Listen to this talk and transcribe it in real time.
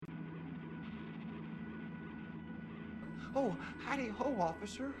Oh, howdy ho,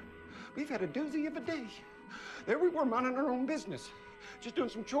 officer. We've had a doozy of a day. There we were minding our own business, just doing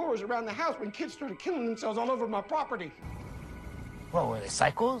some chores around the house when kids started killing themselves all over my property. Well, were they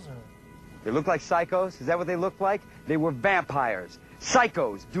psychos or? They look like psychos? Is that what they look like? They were vampires.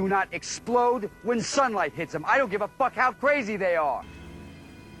 Psychos do not explode when sunlight hits them. I don't give a fuck how crazy they are.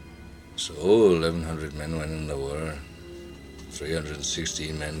 So 1,100 men went in the war.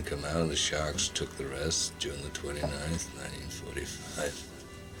 316 men come out. The Sharks took the rest June the 29th, 1945.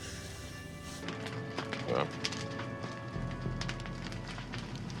 Well,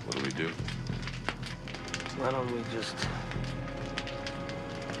 what do we do? Why don't we just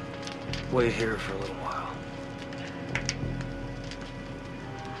wait here for a little while?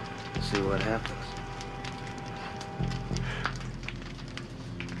 See what happens.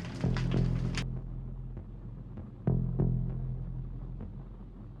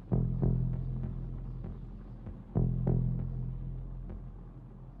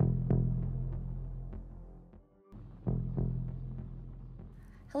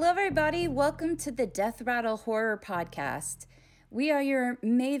 Hello, everybody. Welcome to the Death Rattle Horror Podcast. We are your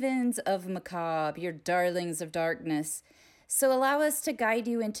mavens of macabre, your darlings of darkness. So allow us to guide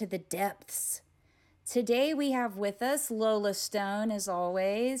you into the depths. Today we have with us Lola Stone, as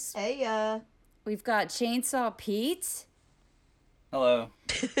always. Hey, We've got Chainsaw Pete. Hello.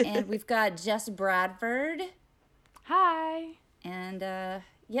 And we've got Jess Bradford. Hi. And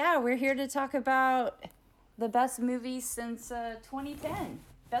yeah, we're here to talk about the best movies since 2010.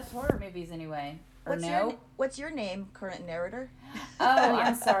 Best horror movies, anyway. Or what's your name, current narrator? Oh,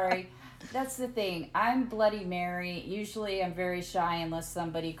 I'm sorry. That's the thing. I'm Bloody Mary. Usually I'm very shy unless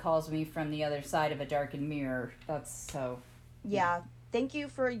somebody calls me from the other side of a darkened mirror. That's so... Yeah. Thank you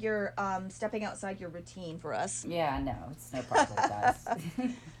for your stepping outside your routine for us. Yeah, no, it's no problem, guys.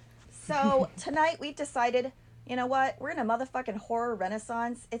 So tonight we've decided, you know what? We're in a motherfucking horror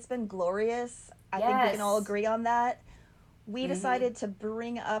renaissance. It's been glorious. I think we can all agree on that. We decided to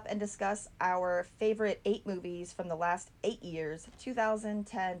bring up and discuss our favorite 8 movies from the last 8 years,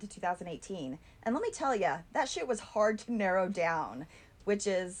 2010 to 2018. And let me tell you, that shit was hard to narrow down, which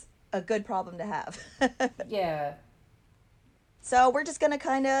is a good problem to have. Yeah. So we're just going to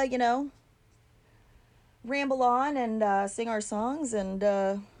kind of, ramble on and sing our songs and,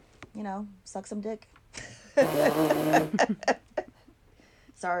 suck some dick.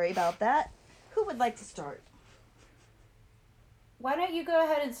 Sorry about that. Who would like to start? Why don't you go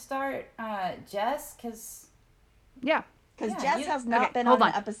ahead and start, Jess? Because Jess has not been on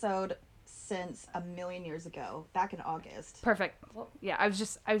an episode since a million years ago, back in August. Perfect. Yeah, I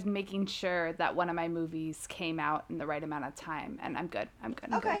was making sure that one of my movies came out in the right amount of time, and I'm good.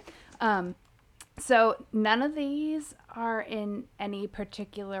 Okay. Good. So none of these are in any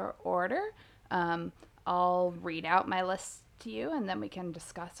particular order. I'll read out my list to you, and then we can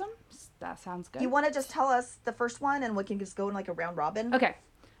discuss them. That sounds good. You want to just tell us the first one, and we can just go in like a round robin? Okay.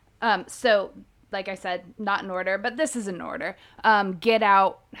 So, like I said, not in order, but this is in order. Get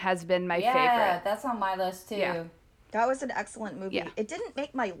Out has been my favorite. Yeah, that's on my list, too. Yeah. That was an excellent movie. Yeah. It didn't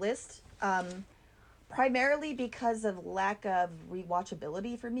make my list, primarily because of lack of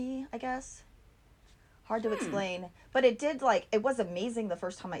rewatchability for me, I guess. Hard to explain. But it did, it was amazing the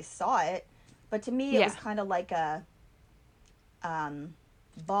first time I saw it. But to me, it was kind of like a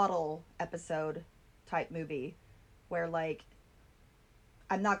bottle episode type movie where,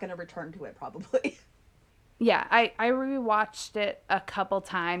 I'm not going to return to it, probably. Yeah, I rewatched it a couple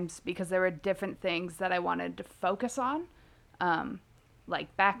times because there were different things that I wanted to focus on,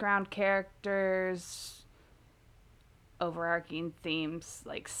 like background characters, overarching themes,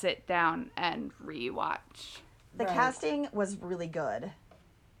 sit down and rewatch. The casting was really good.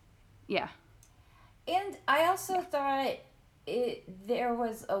 Yeah. And I also thought there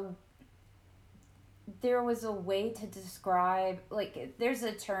was a way to describe, there's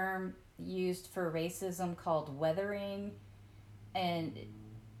a term used for racism called weathering, and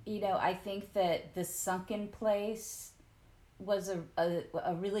I think that The Sunken Place was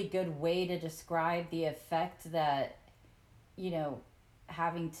a really good way to describe the effect that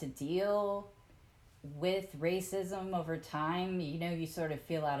having to deal with racism over time, you sort of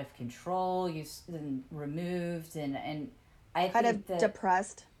feel out of control, removed, and I kind think of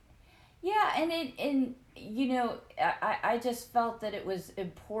depressed. Yeah, and I just felt that it was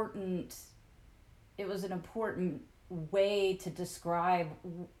important. It was an important way to describe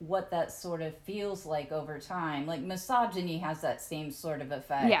what that sort of feels like over time. Like misogyny has that same sort of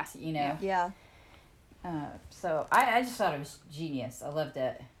effect, Yeah. So I just thought it was genius. I loved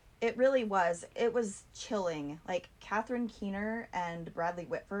it. It really was. It was chilling. Catherine Keener and Bradley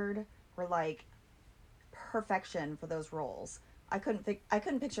Whitford were perfection for those roles. I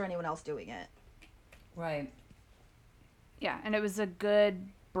couldn't picture anyone else doing it. Right. Yeah, and it was a good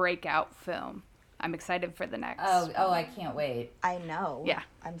breakout film. I'm excited for the next. Oh, I can't wait. I know. Yeah.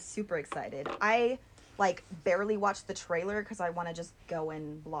 I'm super excited. I like barely watched the trailer because I want to just go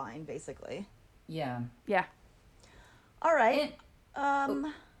in blind, basically. Yeah. Yeah. All right.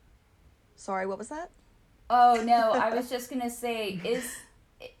 Sorry, what was that? Oh no, I was just gonna say,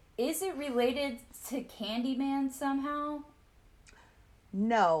 is it related to Candyman somehow?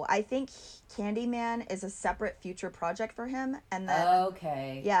 No, I think Candyman is a separate future project for him, and then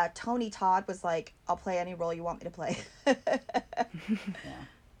Okay. yeah, Tony Todd was like, "I'll play any role you want me to play." Yeah.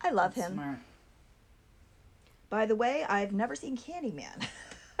 I love That's him. Smart. By the way, I've never seen Candyman.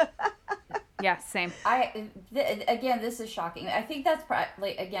 Yeah, same. Again, this is shocking. I think that's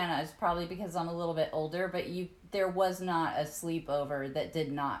it's probably because I'm a little bit older, but there was not a sleepover that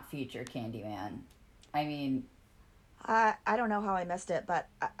did not feature Candyman. I mean, I don't know how I missed it, but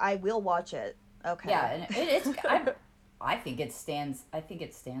I will watch it. Okay. yeah, and it's. I think it stands. I think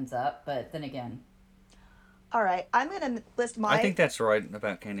it stands up, but then again, All right, I'm gonna list my. I think that's right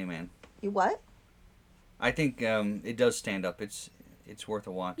about Candyman. You what? I think it does stand up. It's worth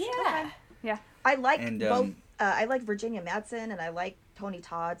a watch. yeah. Yeah. I like And, both. I like Virginia Madsen and I like Tony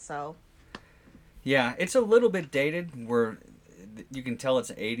Todd. So Yeah, it's a little bit dated where you can tell it's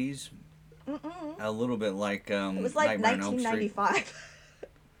 80s. A little bit like it was like Nightmare on Elm Street. 1995.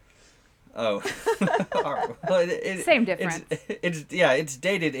 Oh. All right. Well, Same difference. It's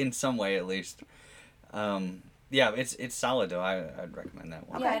dated in some way at least. Yeah, it's solid though. I'd recommend that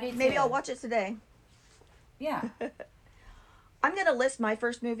one. Yeah, I do Maybe too. I'll watch it today. Yeah. I'm gonna list my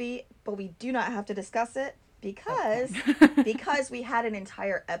first movie, but we do not have to discuss it because because we had an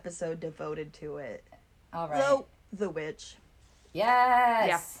entire episode devoted to it. All right. The Witch.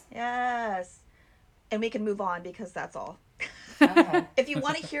 Yes. Yes. And we can move on because that's all. Okay. If you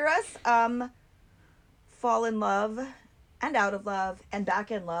want to hear us fall in love and out of love and back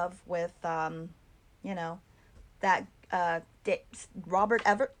in love with that Robert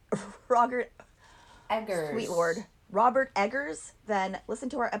Eggers. Sweet Lord. Robert Eggers, then listen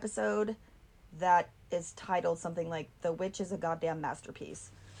to our episode that is titled something like "The Witch is a Goddamn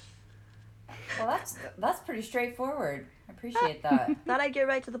Masterpiece." Well, that's pretty straightforward. I appreciate that. Thought I'd get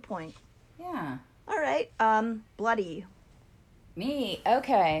right to the point. Yeah. All right, Bloody. Me.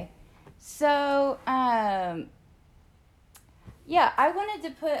 Okay. So, yeah, I wanted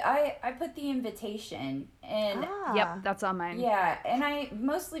to put I put The Invitation and Yep, that's on mine. yeah, and I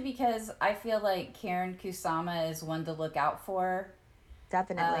mostly because I feel like Karen Kusama is one to look out for.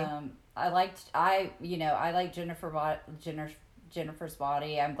 Definitely. I liked Jennifer's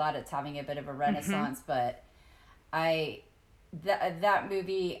Body. I'm glad it's having a bit of a renaissance, but that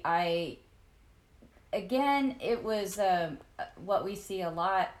movie it was what we see a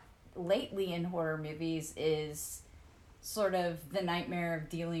lot lately in horror movies is sort of the nightmare of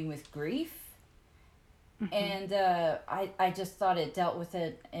dealing with grief. And I just thought it dealt with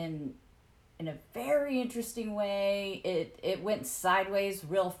it in a very interesting way. It went sideways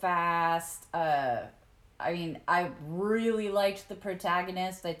real fast. I mean, I really liked the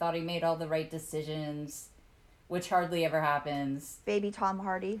protagonist. I thought he made all the right decisions, which hardly ever happens. Baby Tom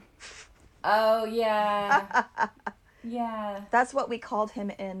Hardy. Oh, yeah. Yeah. That's what we called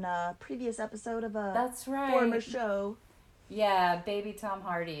him in a previous episode of a That's right. former show. Yeah, Baby Tom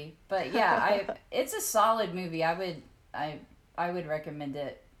Hardy. But yeah, it's a solid movie. I would recommend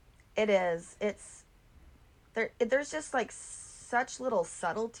it. It is. It's there's just like such little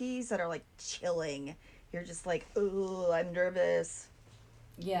subtleties that are like chilling. You're just like, ooh, I'm nervous.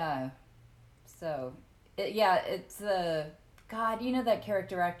 Yeah. So, it's the God. You know that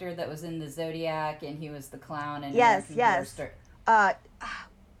character actor that was in the Zodiac and he was the clown and Yes. I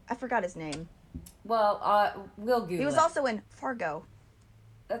I forgot his name. Well, we'll Google. He was also in Fargo.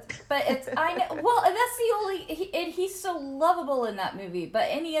 But it's I know. Well, that's the only. He's so lovable in that movie. But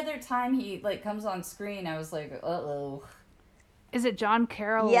any other time he like comes on screen, I was like, uh-oh. Is it John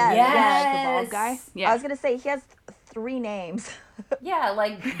Carroll? Yes. The bald guy? Yeah. I was gonna say he has 3 names. Yeah,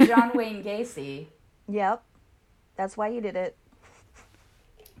 like John Wayne Gacy. Yep, that's why he did it.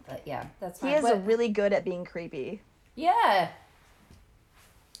 But yeah, that's fine. He is But, really good at being creepy. yeah.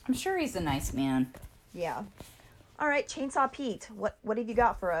 I'm sure he's a nice man. Yeah. All right, Chainsaw Pete. What have you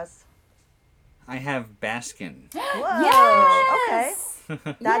got for us? I have Baskin. Whoa. Yes!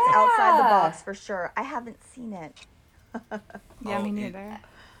 Okay. That's outside the box for sure. I haven't seen it. Yeah, Oh, me neither.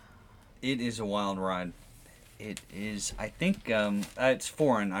 It is a wild ride. It is. I think it's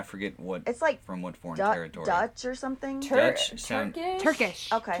foreign. I forget what. It's like from what foreign territory. Dutch or something. Dutch sound- Turkish.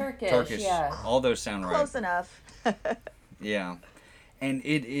 Okay. Turkish. Yeah. All those sound right. Close enough. Yeah, and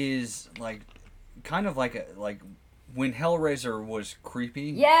it is like kind of like when Hellraiser was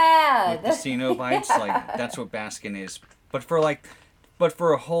creepy. Yeah. With the Cenobites, like that's what Baskin is. But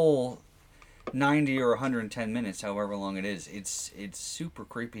for a whole 90 or 110 minutes, however long it is, it's super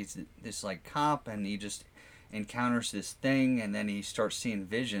creepy. It's this like cop, and he just encounters this thing, and then he starts seeing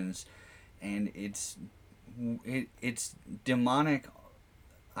visions, and it's demonic.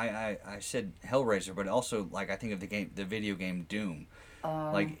 I said Hellraiser, but also like I think of the video game Doom.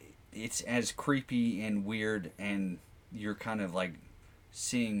 Like it's as creepy and weird, and you're kind of like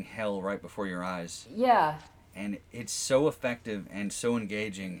seeing hell right before your eyes. Yeah. And it's so effective and so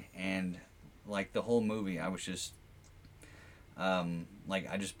engaging, and like the whole movie, I was just like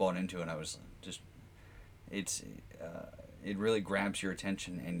I just bought into it. I was just it really grabs your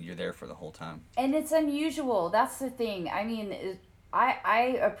attention, and you're there for the whole time. And it's unusual. That's the thing. I mean,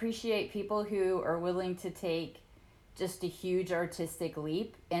 I appreciate people who are willing to take just a huge artistic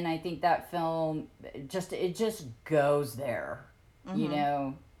leap, and I think that film it just goes there, you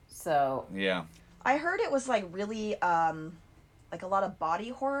know. So yeah, I heard it was like really like a lot of body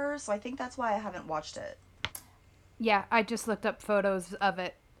horror, so I think that's why I haven't watched it. Yeah, I just looked up photos of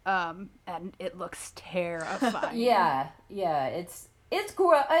it, and it looks terrifying. yeah, it's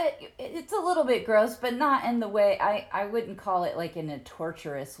gross. It's a little bit gross, but not in the way I wouldn't call it like in a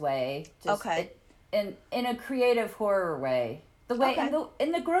torturous way. Just Okay. In a creative horror way, the way Okay.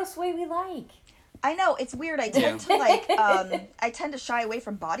 in the gross way we like. I know, it's weird. I tend to like I tend to shy away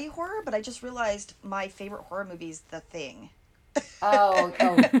from body horror, but I just realized my favorite horror movie is The Thing. Oh,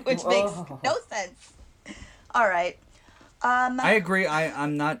 Which makes no sense. All right. I agree.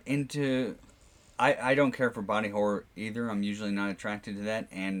 I'm not into. I don't care for body horror either. I'm usually not attracted to that,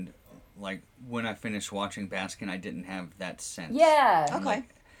 and like when I finished watching Baskin, I didn't have that sense. Yeah. Okay.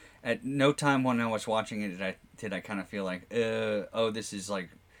 Like, at no time when I was watching it did I kind of feel like this is like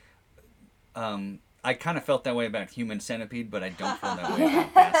I kind of felt that way about Human Centipede, but I don't feel that way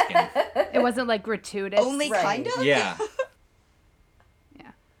about Baskin. It wasn't like gratuitous. Only Right. kind of? Yeah.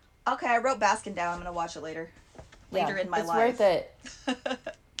 Yeah. Okay, I wrote Baskin down. I'm going to watch it later. Later in my it's life. worth it.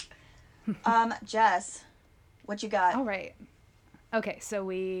 Jess, what you got? All right. Okay, so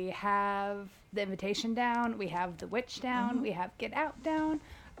we have The Invitation down. We have The Witch down. We have Get Out down.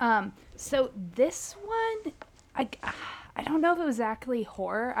 So this one, I don't know if it was exactly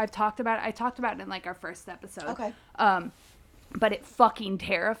horror. I talked about it in like our first episode. Okay. But it fucking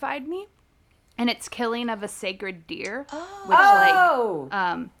terrified me. And it's Killing of a Sacred Deer. Which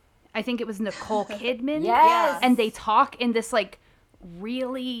I think it was Nicole Kidman. Yes. And they talk in this like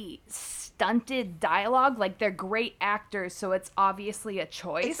really stunted dialogue. Like they're great actors, so it's obviously a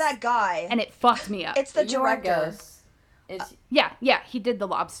choice. It's that guy. And it fucked me up. It's the director. It's Yeah, he did The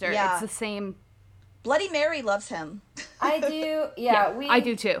Lobster. Yeah. It's the same. Bloody Mary loves him. I do. Yeah, I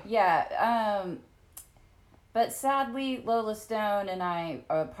do too. Yeah. But sadly, Lola Stone and I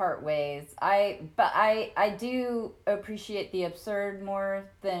part ways. But I do appreciate the absurd more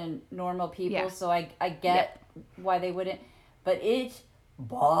than normal people, Yeah. so I get why they wouldn't. But it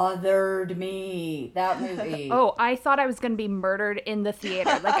bothered me, that movie. Oh, I thought I was going to be murdered in the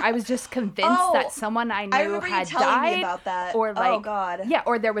theater. Like I was just convinced that someone I knew remember you had telling me died, about that. or like, Oh, God. yeah,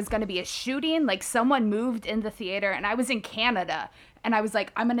 or there was going to be a shooting. Like someone moved in the theater, and I was in Canada, and I was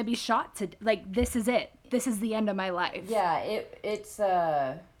like, I'm going to be shot to like this is it. This is the end of my life. Yeah, it's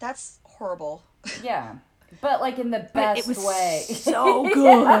That's horrible. yeah. But like in the But best it was way. so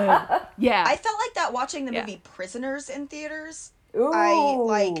good. Yeah. I felt like that watching the Yeah. movie Prisoners in theaters. Ooh.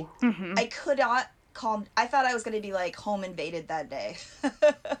 I could not calm. I thought I was going to be like home invaded that day.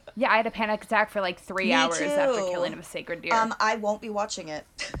 Yeah, I had a panic attack for like 3 Me hours after too. Killing of a Sacred Deer. I won't be watching it.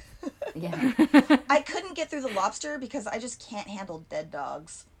 Yeah. I couldn't get through The Lobster because I just can't handle dead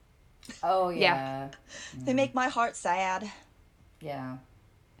dogs. Oh yeah. They make my heart sad. Yeah.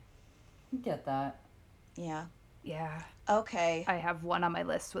 I get that. Yeah. yeah. Okay. I have one on my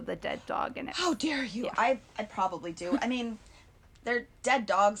list with a dead dog in it. How dare you? I probably do. I mean, their dead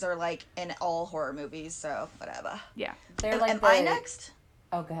dogs are like in all horror movies, so whatever. Yeah. They're like Am I next?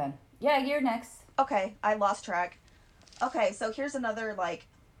 Oh, go ahead. Yeah, you're next. Okay, I lost track. Okay, so here's another like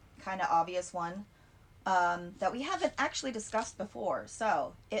kind of obvious one that we haven't actually discussed before.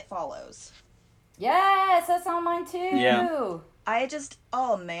 So, It Follows. Yes, that's on mine too. Yeah. I just,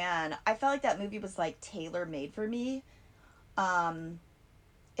 oh man, I felt like that movie was like tailor made for me.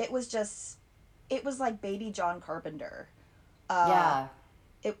 It was like baby John Carpenter. Yeah.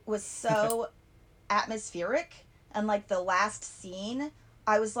 It was so atmospheric, and like the last scene,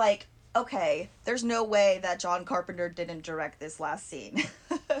 I was like, okay, there's no way that John Carpenter didn't direct this last scene.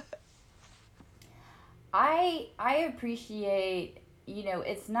 I appreciate,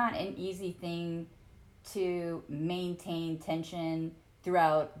 it's not an easy thing to maintain tension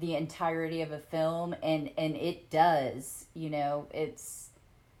throughout the entirety of a film, and it does. It's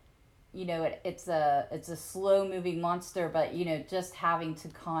a slow moving monster, but just having to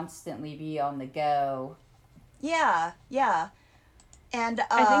constantly be on the go. Yeah. And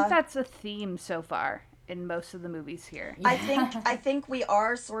I think that's a theme so far in most of the movies here. I think we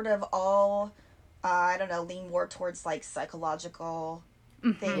are sort of all I don't know, lean more towards like psychological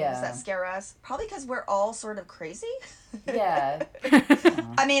things that scare us. Probably because we're all sort of crazy. Yeah.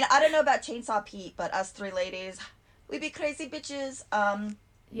 I mean, I don't know about Chainsaw Pete, but us three ladies, we be crazy bitches.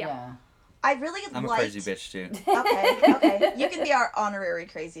 Yeah. I really I'm liked... a crazy bitch too. Okay. You can be our honorary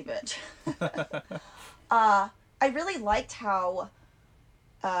crazy bitch. I really liked how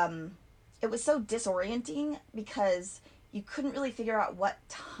it was so disorienting because you couldn't really figure out what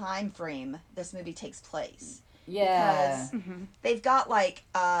time frame this movie takes place. Yeah. Because they've got like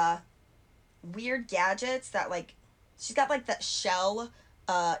weird gadgets that like she's got like that shell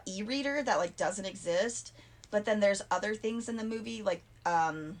e-reader that like doesn't exist, but then there's other things in the movie like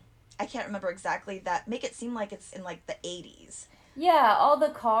I can't remember exactly that make it seem like it's in like the 80s. Yeah, all the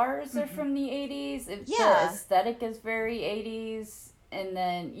cars are from the 80s. The aesthetic is very 80s. And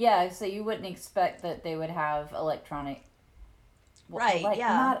then, so you wouldn't expect that they would have electronic... Right,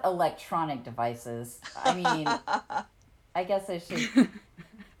 Not electronic devices. I mean, I guess I should...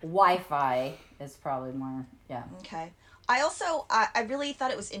 Wi-Fi is probably more, Okay. I also, I really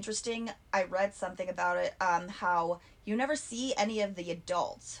thought it was interesting. I read something about it, how you never see any of the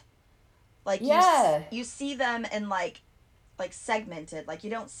adults. Like, you see them in, like segmented. Like,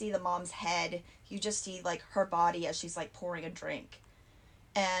 you don't see the mom's head. You just see, like, her body as she's, like, pouring a drink.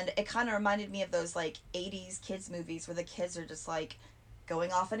 And it kind of reminded me of those, like, 80s kids movies where the kids are just, like,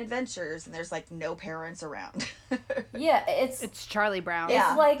 going off on adventures and there's, like, no parents around. Yeah, it's Charlie Brown.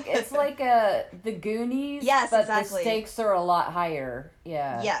 It's like the Goonies. Yes, but exactly. The stakes are a lot higher.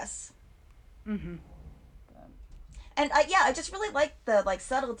 Yeah. Yes. And I just really like the like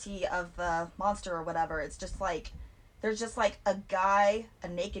subtlety of the monster or whatever. It's just like there's just like a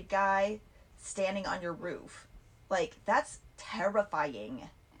naked guy standing on your roof. Like that's terrifying.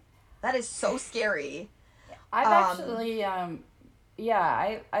 That is so scary. I've actually I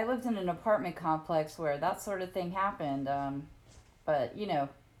lived in an apartment complex where that sort of thing happened. But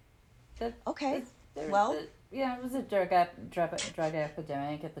okay. It was a drug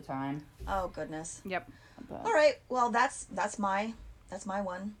epidemic at the time. Oh goodness. Yep. But... All right. Well, that's my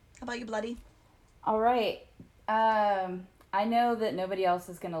one. How about you, Bloody? All right. I know that nobody else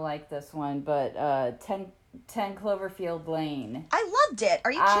is gonna like this one, but 10 Cloverfield Lane. I loved it.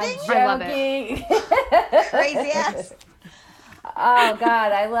 Are you kidding? I love it. Crazy ass. Oh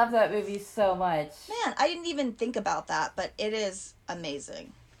God, I love that movie so much. Man, I didn't even think about that, but it is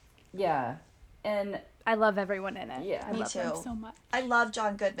amazing. Yeah, and I love everyone in it. Yeah, I love them so much. I love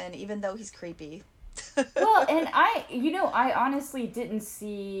John Goodman, even though he's creepy. Well, and I honestly didn't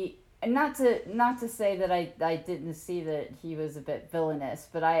see, not to say that I didn't see that he was a bit villainous,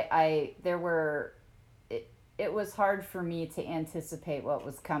 but it was hard for me to anticipate what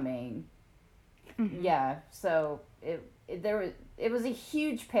was coming. Mm-hmm. Yeah, so it was a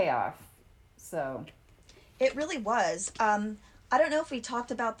huge payoff. So it really was. I don't know if we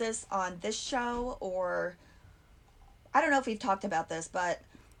talked about this on this show or I don't know if we've talked about this, but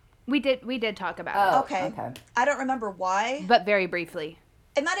we did talk about it. Okay. I don't remember why, but very briefly.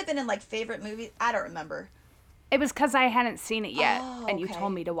 It might have been in like favorite movies. I don't remember. It was because I hadn't seen it yet, and you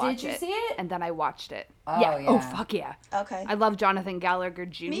told me to watch it. Did you see it? And then I watched it. Oh, yeah. Oh, fuck yeah. Okay. I love Jonathan Gallagher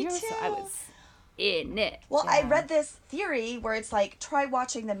Jr., Me too. so I was in it. Well, I read this theory where it's like, try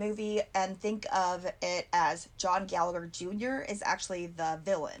watching the movie and think of it as John Gallagher Jr. is actually the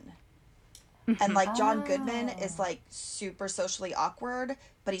villain. And like John Goodman is like super socially awkward,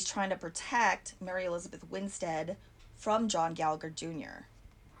 but he's trying to protect Mary Elizabeth Winstead from John Gallagher Jr.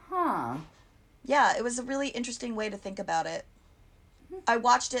 Huh. Yeah, it was a really interesting way to think about it. I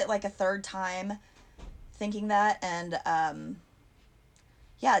watched it like a third time thinking that, and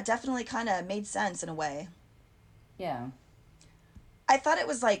it definitely kind of made sense in a way. Yeah. I thought it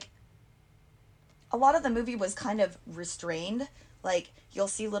was like a lot of the movie was kind of restrained. Like, you'll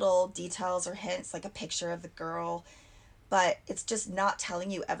see little details or hints, like a picture of the girl, but it's just not telling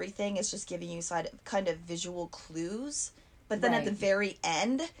you everything. It's just giving you kind of visual clues. But then at the very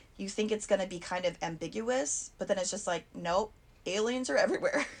end, you think it's going to be kind of ambiguous, but then it's just like, nope, aliens are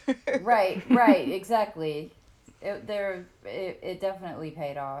everywhere. Right, exactly. It definitely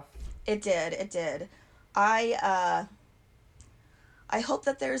paid off. It did. I hope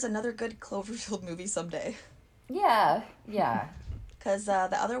that there's another good Cloverfield movie someday. Yeah. Because the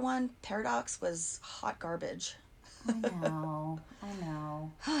other one, Paradox, was hot garbage. I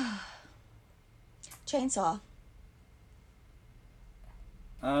know. Chainsaw.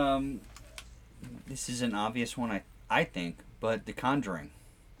 This is an obvious one, I think, but The Conjuring.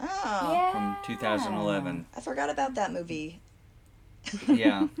 Oh. Yeah. From 2011. I forgot about that movie.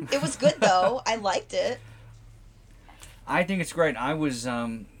 Yeah. It was good, though. I liked it. I think it's great. I was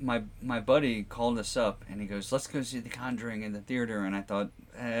my buddy called us up and he goes, "Let's go see The Conjuring in the theater." And I thought,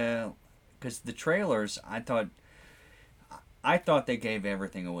 because the trailers, I thought they gave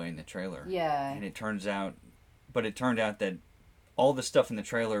everything away in the trailer. Yeah. And it turned out that all the stuff in the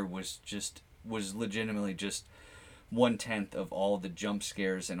trailer was legitimately just 1/10 of all the jump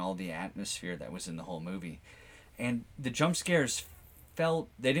scares and all the atmosphere that was in the whole movie. And the jump scares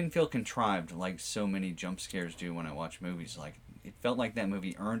they didn't feel contrived like so many jump scares do when I watch movies. Like, it felt like that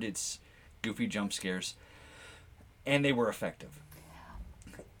movie earned its goofy jump scares, and they were effective.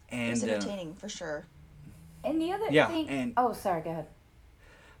 And it was entertaining, for sure. And the other thing... And, oh, sorry, go ahead.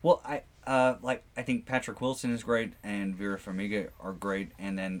 Well, I think Patrick Wilson is great, and Vera Farmiga are great,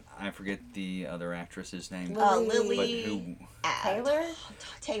 and then I forget the other actress's name. Lily...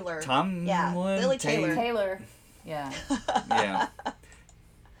 Taylor. Tom... Yeah, Lily Taylor. Taylor. Yeah. Yeah.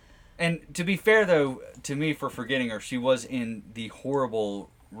 And to be fair, though, to me, for forgetting her, she was in the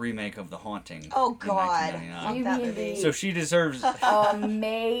horrible remake of The Haunting. Oh, God. You that mean movie. So she deserves...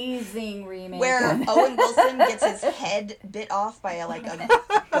 amazing remake. Where Owen Wilson gets his head bit off by a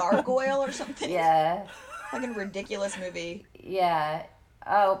gargoyle or something. Yeah. Fucking ridiculous movie. Yeah.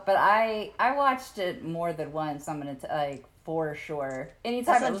 Oh, but I watched it more than once. I'm gonna for sure.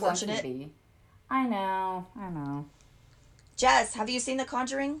 Anytime it was on TV. I know. Jess, have you seen The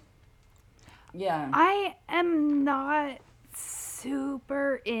Conjuring? Yeah. I am not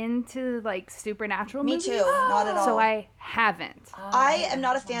super into supernatural movies. Me too, not at all. So I haven't. I am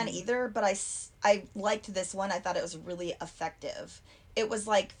not a fan either, but I liked this one. I thought it was really effective. It was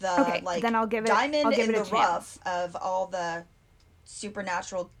like the then I'll give it, diamond in the chance. rough of all the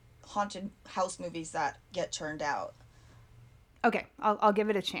supernatural haunted house movies that get churned out. Okay, I'll give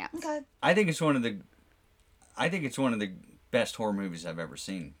it a chance. Okay. I think it's one of the best horror movies I've ever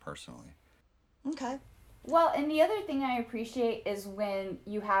seen, personally. Okay. Well, and the other thing I appreciate is when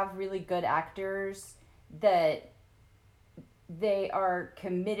you have really good actors that they are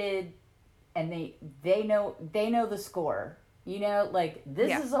committed and they know the score.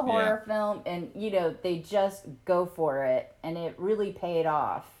 This is a horror film, and they just go for it, and it really paid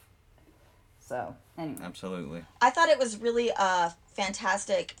off. So, anyway. Absolutely. I thought it was really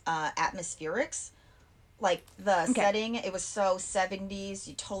fantastic atmospherics. Like, the setting, it was so 70s.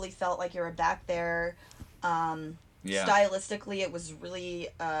 You totally felt like you were back there. Stylistically, it was really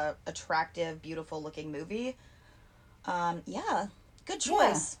attractive, beautiful-looking movie. Good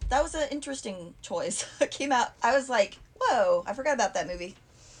choice. Yeah. That was an interesting choice. It came out, I was like, whoa, I forgot about that movie.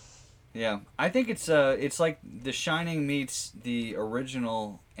 Yeah, I think it's like The Shining meets the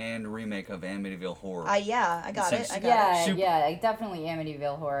original and remake of Amityville Horror. I got it. Yeah, definitely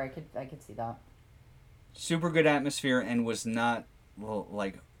Amityville Horror. I could see that. Super good atmosphere, and was not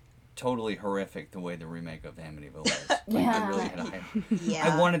totally horrific the way the remake of Amityville was. Yeah. It really had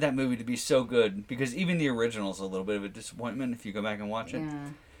I wanted that movie to be so good, because even the original is a little bit of a disappointment if you go back and watch it. Yeah.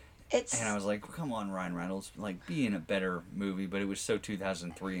 And I was like, come on, Ryan Reynolds, be in a better movie, but it was so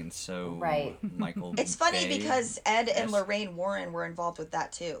 2003 and so Michael It's funny Bay. because Ed and Lorraine Warren were involved with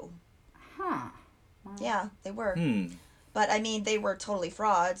that too. Huh. Yeah, they were. Hmm. But I mean, they were totally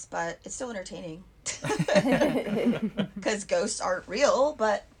frauds, but it's still entertaining. Because ghosts aren't real,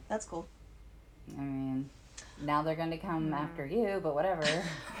 but that's cool. I mean, now they're going to come after you, but whatever.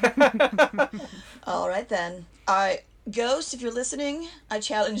 All right then. Ghost, if you're listening, I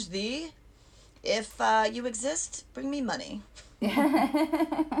challenge thee. If you exist, bring me money.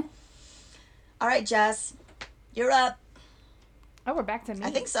 All right, Jess, you're up. Oh, we're back to me. I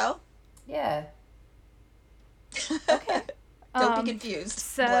think so. Yeah. Okay. Don't be confused.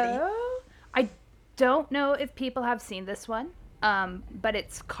 So, Bloody. I don't know if people have seen this one, but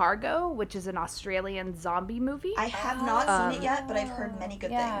it's Cargo, which is an Australian zombie movie. I have not seen it yet, but I've heard many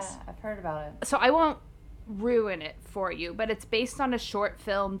good things. I've heard about it. So I won't ruin it for you, but it's based on a short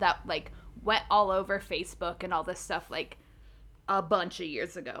film that went all over Facebook and all this stuff a bunch of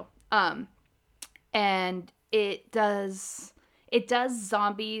years ago. And it does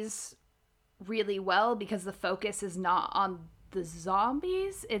zombies really well because the focus is not on the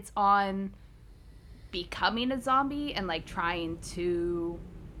zombies. It's on becoming a zombie and like trying to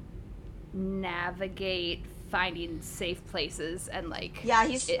navigate finding safe places and like yeah,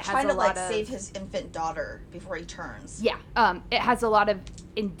 he's trying to like of, save his infant daughter before he turns. Yeah, it has a lot of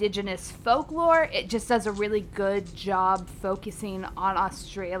indigenous folklore. It just does a really good job focusing on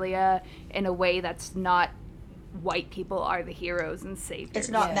Australia in a way that's not white people are the heroes and saviors. It's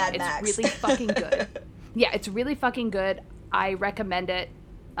not Mad Max. It's really fucking good. Yeah, it's really fucking good. I recommend it.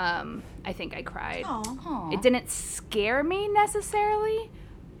 I think I cried. Aww. It didn't scare me necessarily,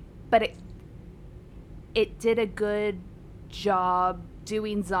 but it did a good job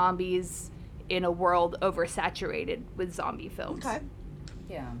doing zombies in a world oversaturated with zombie films. Okay.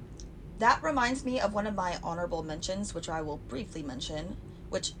 Yeah. That reminds me of one of my honorable mentions, which I will briefly mention,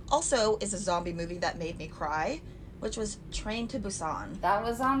 which also is a zombie movie that made me cry, which was Train to Busan. That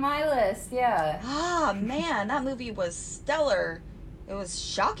was on my list, yeah. Ah, man, that movie was stellar. It was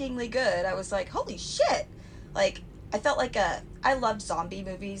shockingly good. I was like, holy shit. Like, I felt like I loved zombie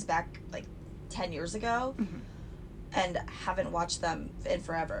movies back, like, 10 years ago, and haven't watched them in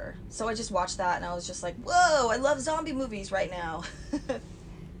forever. So I just watched that, and I was just like, whoa, I love zombie movies right now.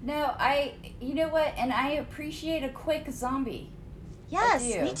 No, you know what? And I appreciate a quick zombie. Yes,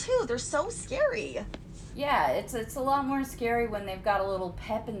 me too. They're so scary. Yeah, it's a lot more scary when they've got a little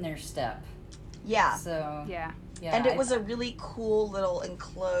pep in their step. Yeah. So yeah. And it was a really cool little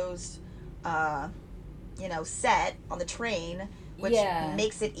enclosed, set on the train, which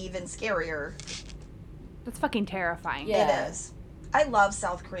makes it even scarier. That's fucking terrifying. Yeah. It is. I love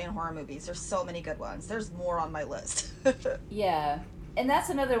South Korean horror movies. There's so many good ones. There's more on my list. Yeah. And that's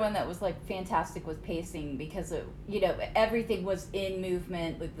another one that was like fantastic with pacing because everything was in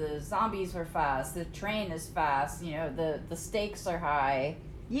movement. Like the zombies were fast, the train is fast, the stakes are high.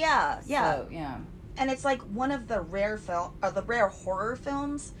 Yeah. So, yeah. And it's like one of the rare horror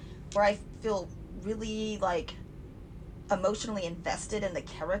films where I feel really like emotionally invested in the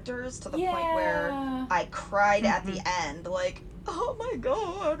characters to the point where I cried at the end, like, oh my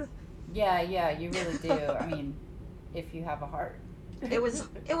god. Yeah, you really do. I mean, if you have a heart. It was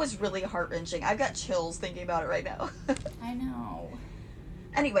really heart-wrenching. I've got chills thinking about it right now. I know.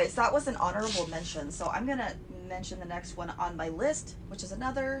 Anyways, that was an honorable mention, so I'm gonna mention the next one on my list, which is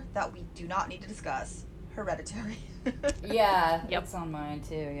another that we do not need to discuss. Hereditary. Yeah, it's on mine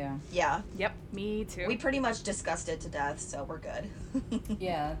too, yeah. Yeah. Yep, me too. We pretty much discussed it to death, so we're good.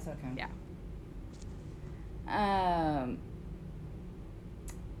 Yeah, that's okay. Yeah.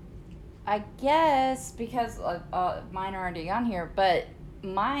 I guess because mine are already on here, but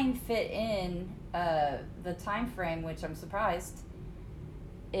mine fit in the time frame, which I'm surprised,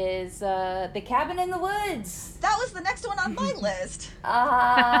 is The Cabin in the Woods. That was the next one on my list.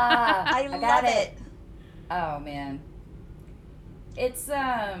 I love it. Oh man, it's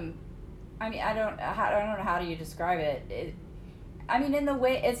I mean, I don't know how do you describe it. I mean, in the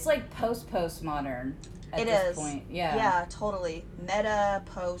way it's like postmodern at this point. Yeah. Yeah, totally. Meta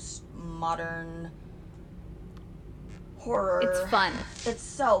postmodern horror. It's fun. It's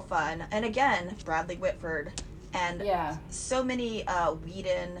so fun. And again, Bradley Whitford and so many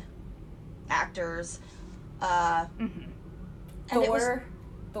Whedon actors. Thor's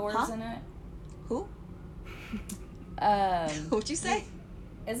in it. Who? What'd you say?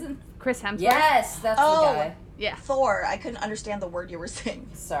 Isn't Chris Hemsworth? Yes, that's the guy. Yeah. Thor. I couldn't understand the word you were saying.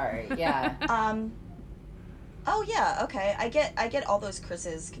 Sorry. Yeah. Oh yeah. Okay. I get all those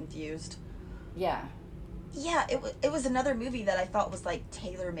Chris's confused. Yeah. Yeah. It was another movie that I thought was like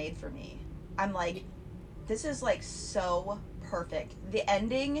tailor made for me. I'm like, this is like so perfect. The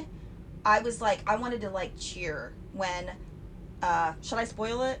ending, I was like, I wanted to like cheer when. Should I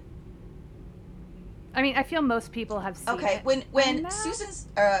spoil it? I mean, I feel most people have seen it. Okay, when Susan's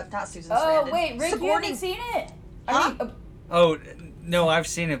not Susan Oh Sarandon. wait, Rick, you haven't seen it? Huh? I mean, Oh no, I've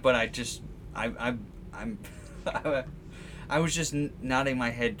seen it, but I was just nodding my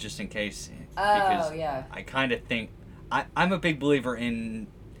head just in case. Because yeah. I kind of think I'm a big believer in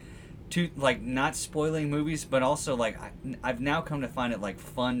not spoiling movies, but also like I've now come to find it like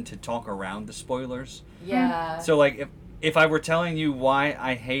fun to talk around the spoilers. Yeah. So like if I were telling you why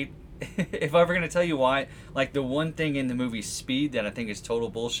I hate. If I were going to tell you why, like the one thing in the movie Speed that I think is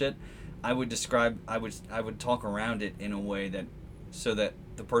total bullshit, I would talk around it in a way that the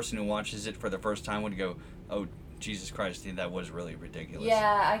person who watches it for the first time would go, "Oh, Jesus Christ, that was really ridiculous."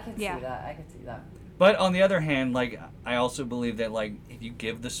 Yeah, I can see that. But on the other hand, like, I also believe that, like, if you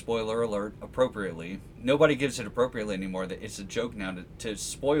give the spoiler alert appropriately, nobody gives it appropriately anymore. That it's a joke now to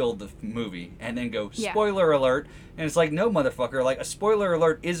spoil the movie and then go, spoiler alert. And it's like, no, motherfucker. Like, a spoiler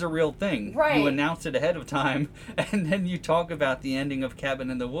alert is a real thing. Right. You announce it ahead of time, and then you talk about the ending of Cabin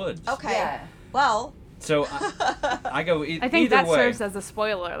in the Woods. Okay. Yeah. Well, So I go I think either that way. serves as a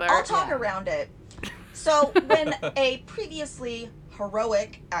spoiler alert. I'll talk around it. So when a previously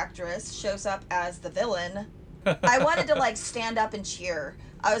heroic actress shows up as the villain, I wanted to like stand up and cheer.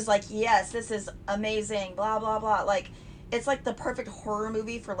 I was like, yes, this is amazing, blah, blah, blah. Like, it's like the perfect horror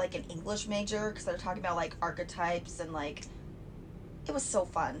movie for like an English major because they're talking about like archetypes and like, it was so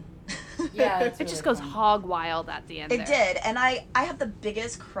fun. Yeah, It just goes hog wild at the end. It did. And I have the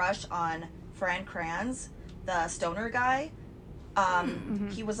biggest crush on Fran Kranz, the stoner guy.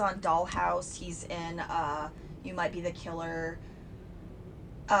 He was on Dollhouse. He's in You Might Be the Killer.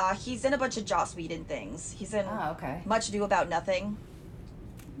 He's in a bunch of Joss Whedon things. He's in Much Ado About Nothing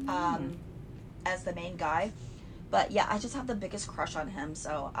as the main guy. But yeah, I just have the biggest crush on him,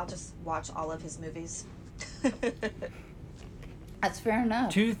 so I'll just watch all of his movies. That's fair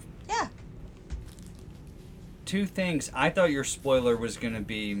enough. Yeah. Two things. I thought your spoiler was going to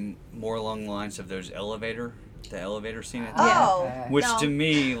be more along the lines of the elevator scene at the end. Which to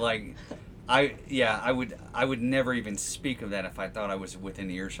me, like, I would never even speak of that if I thought I was within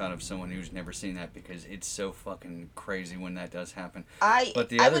earshot of someone who's never seen that, because it's so fucking crazy when that does happen. But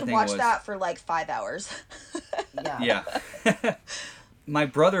the other would thing watch was, that for like 5 hours. Yeah. My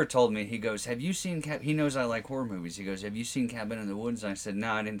brother told me, he goes, have you seen he knows I like horror movies. He goes, have you seen Cabin in the Woods? And I said,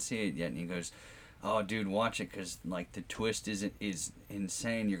 no, I didn't see it yet. And he goes, oh, dude, watch it, because like the twist is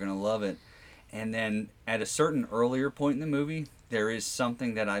insane. You're gonna love it. And then at a certain earlier point in the movie, there is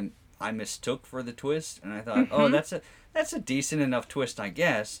something that I mistook for the twist, and I thought, oh, that's a decent enough twist, I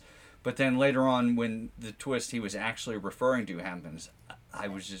guess. But then later on, when the twist he was actually referring to happens,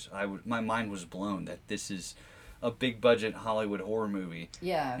 my mind was blown that this is a big budget Hollywood horror movie.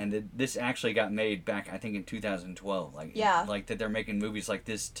 Yeah. And that this actually got made back, I think, in 2012. Like, like that they're making movies like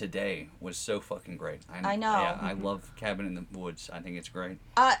this today was so fucking great. I know. Yeah, I love Cabin in the Woods. I think it's great.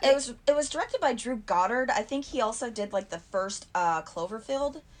 It was directed by Drew Goddard. I think he also did like the first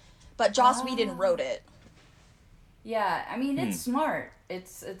Cloverfield, but Joss Whedon wrote it. Yeah, I mean it's smart.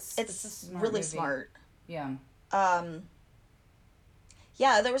 It's a smart really movie. smart. Yeah.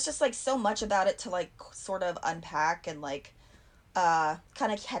 Yeah, there was just like so much about it to like sort of unpack and like kind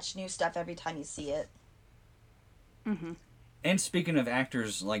of catch new stuff every time you see it. And speaking of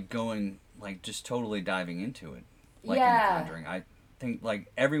actors like going like just totally diving into it, like in The Conjuring, I think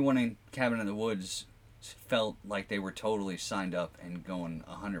like everyone in Cabin in the Woods felt like they were totally signed up and going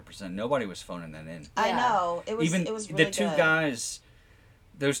 100%. Nobody was phoning that in. I know. It was really the two good. guys,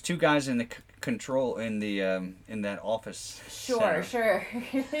 those two guys in the control in the in that office. Sure.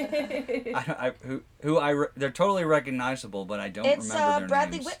 They're totally recognizable, but I don't remember their It's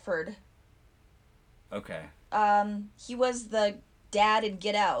Bradley names. Whitford. Okay. He was the dad in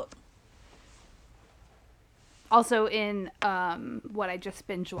Get Out. Also in what I just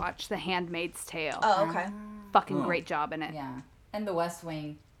binge watched, The Handmaid's Tale. Oh, okay. Fucking great job in it. Yeah. And The West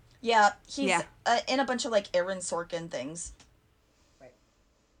Wing. Yeah, he's in a bunch of like Aaron Sorkin things.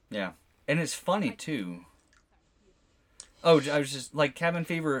 Yeah. And it's funny too. Oh, I was just like Cabin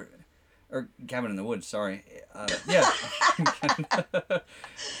Fever, or Cabin in the Woods. Sorry. Yeah.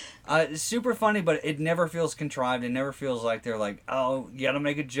 It's super funny, but it never feels contrived. It never feels like they're like, oh, you gotta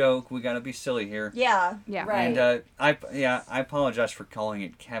make a joke. We gotta be silly here. Yeah. Right. And I apologize for calling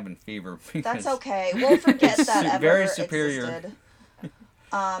it Cabin Fever. That's okay. We'll forget that ever very superior. existed.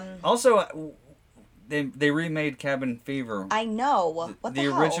 Also, they remade Cabin Fever. I know. What the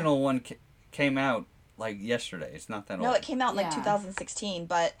hell? original one came out like yesterday. It's not that old. No, it came out in like 2016,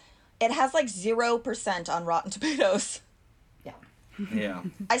 but it has like 0% on Rotten Tomatoes. Yeah.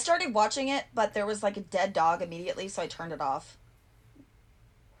 I started watching it, but there was like a dead dog immediately, so I turned it off.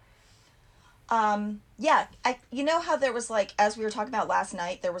 Yeah, you know how there was like, as we were talking about last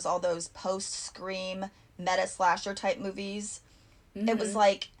night, there was all those post-Scream meta slasher type movies. It was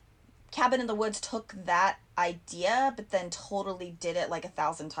like Cabin in the Woods took that idea, but then totally did it like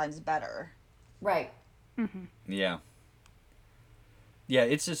 1,000 times better. Right. Yeah. Yeah,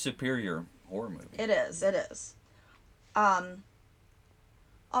 it's a superior horror movie. It is.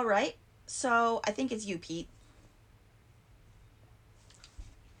 All right. So I think it's you, Pete.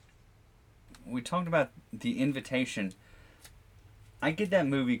 We talked about The Invitation. I get that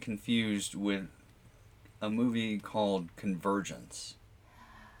movie confused with a movie called Convergence.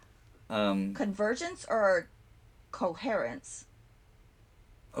 Convergence or coherence?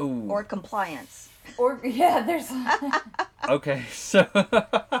 Ooh. or compliance. Or yeah, there's Okay, so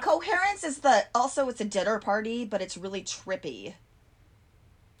Coherence is it's a dinner party, but it's really trippy.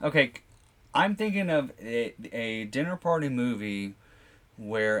 okay, I'm thinking of a dinner party movie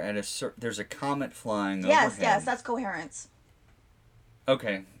where there's a comet flying overhead. Yes, that's Coherence.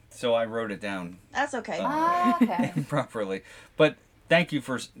 Okay, so I wrote it down. That's okay. okay. Properly, but thank you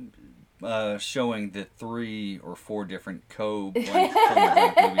for showing the 3 or 4 different movies.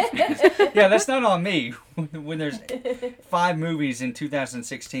 Because, yeah, that's not on me. When there's 5 movies in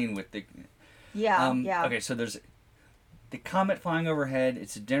 2016 with the yeah. Okay, so there's the comet flying overhead.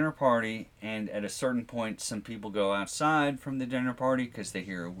 It's a dinner party, and at a certain point, some people go outside from the dinner party because they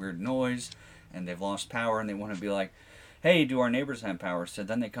hear a weird noise, and they've lost power, and they want to be like, "Hey, do our neighbors have power?" So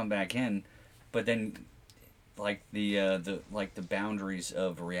then they come back in, but then, like the boundaries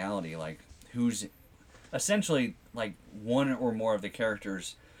of reality, like who's essentially like one or more of the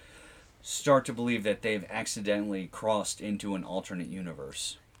characters start to believe that they've accidentally crossed into an alternate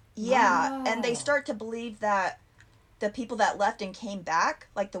universe. Yeah, and they start to believe that the people that left and came back,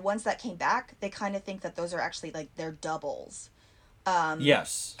 like the ones that came back, they kind of think that those are actually like their doubles.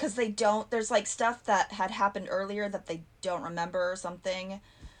 Yes. Because they don't, there's like stuff that had happened earlier that they don't remember or something.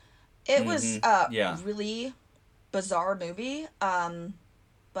 It was really bizarre movie,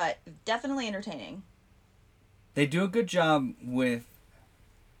 but definitely entertaining. They do a good job with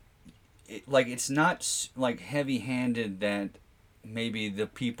it, like it's not like heavy-handed that maybe the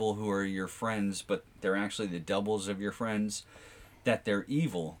people who are your friends, but they're actually the doubles of your friends, that they're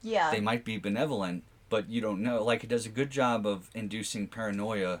evil. Yeah. They might be benevolent, but you don't know. Like, it does a good job of inducing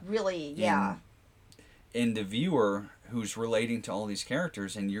paranoia. Really, yeah. In the viewer who's relating to all these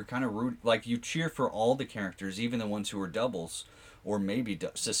characters, and you're kind of like, you cheer for all the characters, even the ones who are doubles, or maybe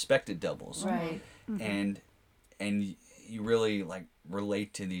suspected doubles. Right. Mm-hmm. And you really, like,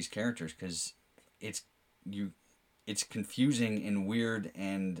 relate to these characters, because it's confusing and weird,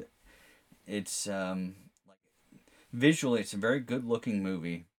 and it's like visually it's a very good looking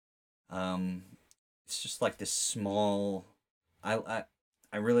movie. It's just like this small I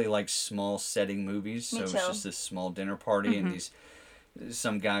really like small setting movies. So it's just this small dinner party and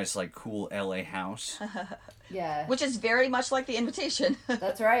some guys like cool LA house. Yeah. Which is very much like The Invitation.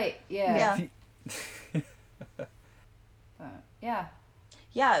 That's right. Yeah. Yeah.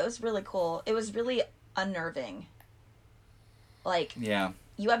 Yeah, it was really cool. It was really unnerving. Like, yeah,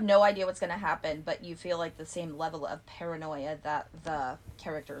 you have no idea what's going to happen, but you feel like the same level of paranoia that the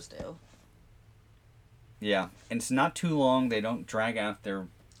characters do. Yeah, and it's not too long. They don't drag out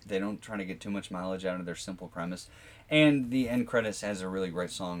they don't try to get too much mileage out of their simple premise. And the end credits has a really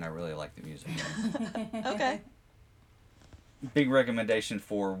great song. I really like the music. Okay. Big recommendation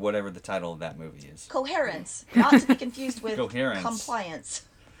for whatever the title of that movie is. Coherence, not to be confused with Coherence. Compliance.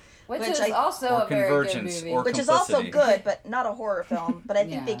 Which is also a very good movie. Or which is also good, but not a horror film. But I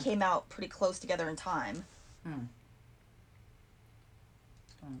think they came out pretty close together in time.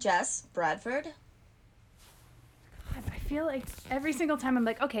 Jess, Bradford? I feel like every single time I'm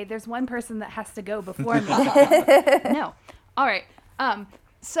like, okay, there's one person that has to go before me. No. All right.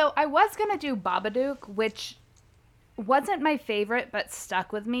 So I was going to do Babadook, which wasn't my favorite, but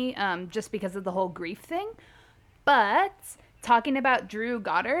stuck with me just because of the whole grief thing. But talking about Drew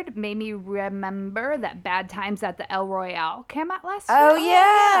Goddard made me remember that Bad Times at the El Royale came out last year. Oh,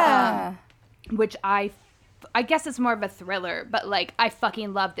 yeah. Which I guess it's more of a thriller, but, like, I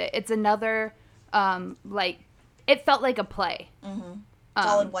fucking loved it. It's another, like, it felt like a play. Mm-hmm. It's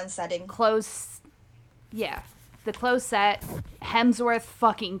all in one setting. Close, yeah. The close set, Hemsworth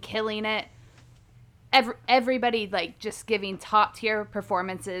fucking killing it. Everybody, like, just giving top-tier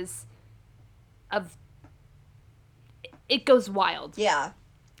performances of... It goes wild. Yeah.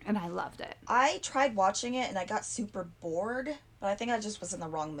 And I loved it. I tried watching it, and I got super bored, but I think I just was in the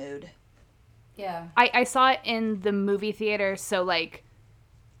wrong mood. Yeah. I saw it in the movie theater, so, like,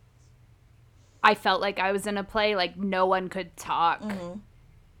 I felt like I was in a play. Like, no one could talk. Mm-hmm.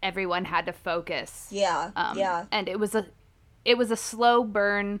 Everyone had to focus. Yeah, yeah. And it was a slow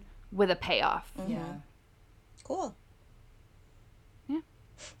burn with a payoff. Mm-hmm. Yeah. Cool. Yeah.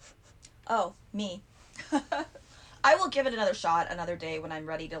 Oh, me. I will give it another shot another day when I'm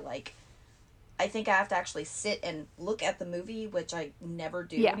ready to, like... I think I have to actually sit and look at the movie, which I never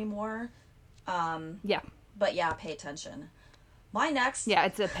do anymore. Yeah. But yeah, pay attention. My next... Yeah,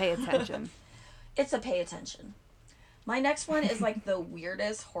 it's a pay attention. It's a pay attention. My next one is, like, the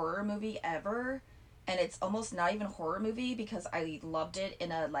weirdest horror movie ever. And it's almost not even a horror movie because I loved it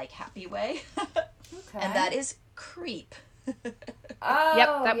in a, like, happy way. Okay. And that is Creep. Oh,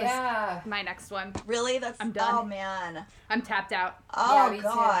 Yep, that yeah. was my next one. Really? I'm done. Oh, man. I'm tapped out. Oh, me too.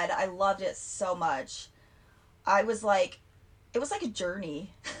 God. I loved it so much. I was like, it was like a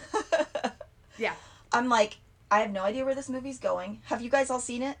journey. Yeah. I'm like, I have no idea where this movie's going. Have you guys all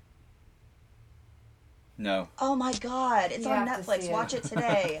seen it? No. Oh, my God. It's You on have to Netflix. see it. Watch it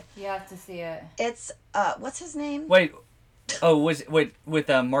today. You have to see it. It's, what's his name? Wait. Oh, was it with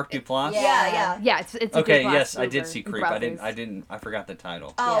Mark Duplass? Yeah. Yeah. It's a Okay. Duplass Yes, I did Uber see Creep. Brothers. I forgot the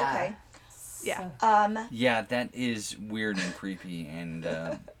title. Oh, Yeah. okay. Yeah. Yeah, that is weird and creepy, and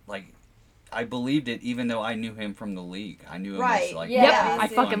like, I believed it even though I knew him from The League. I knew him Right. as like Yeah, Yep, Yeah, I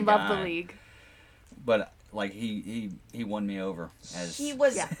me fucking fun love The guy. League. But like he won me over as He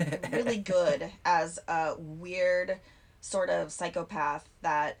was really good as a weird sort of psychopath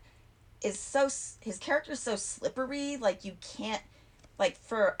that is so, his character is so slippery, like you can't, like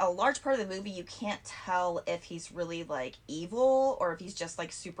for a large part of the movie you can't tell if he's really like evil or if he's just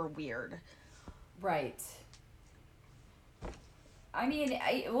like super weird. Right. I mean,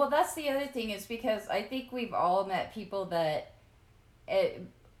 well, that's the other thing is because I think we've all met people that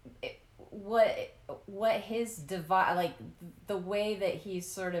what his like the way that he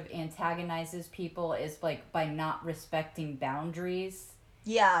sort of antagonizes people is like by not respecting boundaries.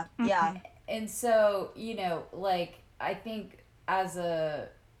 Yeah, yeah. And so, you know, like I think as a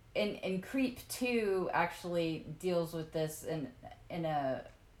in Creep 2 actually deals with this in a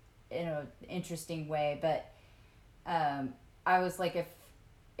interesting way, but I was like,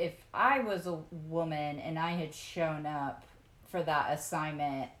 if I was a woman and I had shown up for that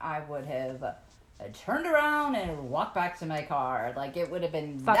assignment, I would have turned around and walked back to my car. Like it would have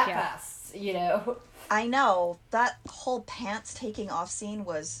been Fuck that yeah. fast, you know. I know that whole pants taking off scene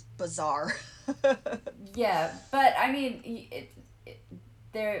was bizarre. Yeah, but I mean,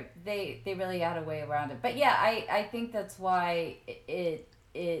 they really had a way around it. But yeah, I think that's why it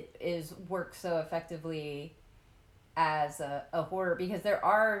is works so effectively as a horror, because there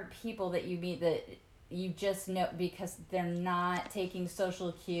are people that you meet that you just know because they're not taking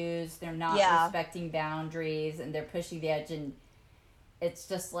social cues, they're not respecting boundaries, and they're pushing the edge, and it's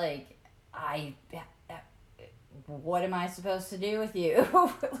just like, what am I supposed to do with you?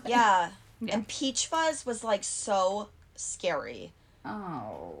 Yeah. And Peach Fuzz was like so scary.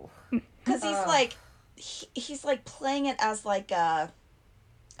 Oh. Because he's like, he's like playing it as like a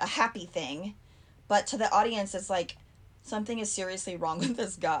happy thing, but to the audience it's like something is seriously wrong with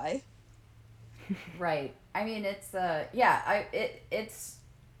this guy. Right. I mean, it's it's.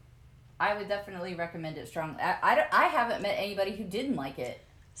 I would definitely recommend it strongly. I haven't met anybody who didn't like it.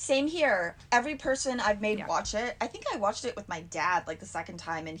 Same here. Every person I've made watch it, I think I watched it with my dad like the second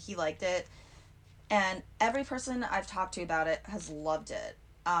time and he liked it. And every person I've talked to about it has loved it.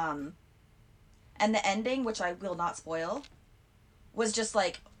 And the ending, which I will not spoil, was just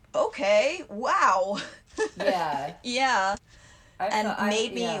like, okay, wow. Yeah. Yeah. And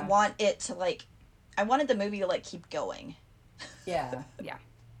made me want it to like, I wanted the movie to like keep going. Yeah. Yeah.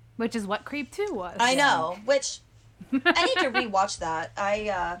 Which is what Creep 2 was. I know, which I need to rewatch that.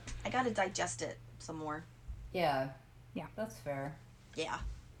 I got to digest it some more. Yeah. Yeah. That's fair. Yeah.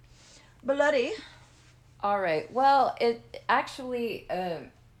 Bloody. All right. Well, it actually,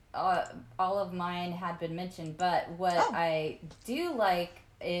 all of mine had been mentioned, but what I do like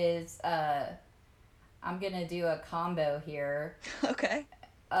is, I'm going to do a combo here. Okay.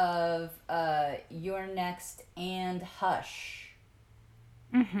 Of You're Next and Hush.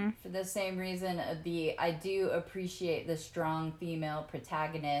 Mm-hmm. For the same reason, I do appreciate the strong female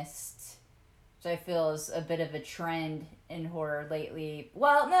protagonist, which I feel is a bit of a trend in horror lately.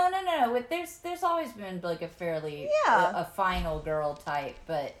 Well, no. There's always been like a fairly a final girl type,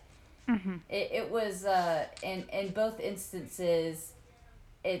 but it was in both instances,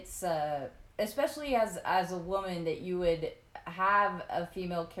 it's especially as a woman that you would have a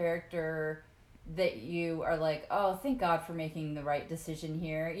female character that you are like, oh, thank God for making the right decision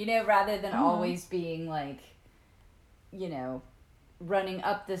here, you know, rather than always being like, you know, running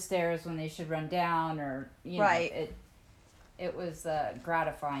up the stairs when they should run down, or you know, it was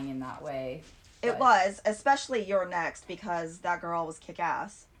gratifying in that way. It was, especially You're Next, because that girl was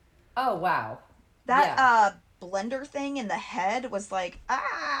kick-ass. Oh, wow. That blender thing in the head was like,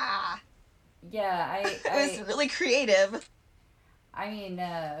 ah! Yeah, it was really creative. I mean,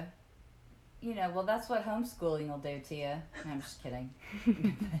 you know, well, that's what homeschooling will do to you. No, I'm just kidding.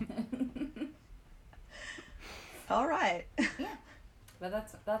 All right. Yeah,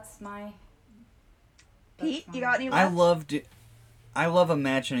 but that's my... Pete, you got any left? I love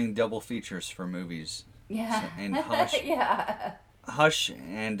imagining double features for movies. Yeah. And Hush. Yeah. Hush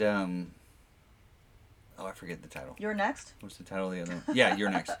and Oh, I forget the title. You're Next? What's the title of the other one? Yeah, You're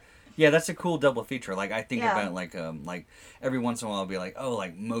Next. Yeah, that's a cool double feature. Like, I think Yeah. about, like, every once in a while I'll be like, oh,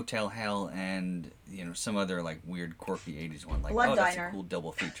 like, Motel Hell and, some other, like, weird, quirky 80s one. Like, Blood that's Diner. a cool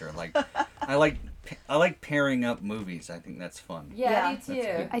double feature. Like, I like pairing up movies. I think that's fun. Yeah, me That's too.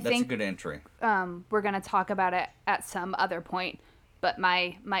 good. I That's think- a good entry. We're gonna talk about it at some other point, but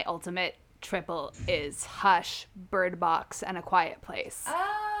my ultimate triple is Hush, Bird Box, and A Quiet Place.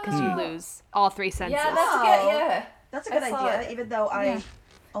 Because you lose all three senses. Yeah, that's good. Yeah. That's a good I saw idea, it. even though I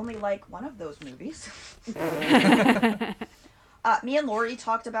only like one of those movies. Me and Lori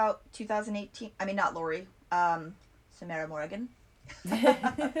talked about 2018. I mean, not Lori. Samara Morgan.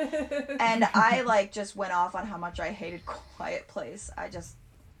 And I, like, just went off on how much I hated Quiet Place.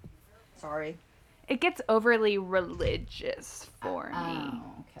 Sorry. It gets overly religious for me. Oh,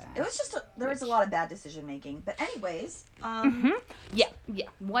 okay. It was just, there was a lot of bad decision making. But anyways, Yeah.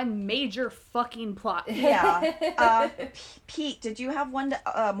 One major fucking plot. yeah. Pete, did you have one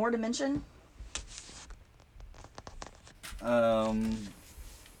more to mention?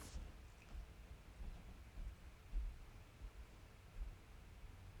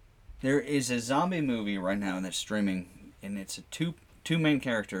 There is a zombie movie right now that's streaming, and it's a two main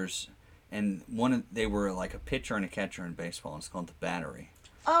characters, and they were like a pitcher and a catcher in baseball. And it's called The Battery.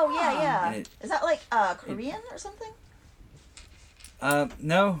 Oh, yeah. And Is that like Korean or something?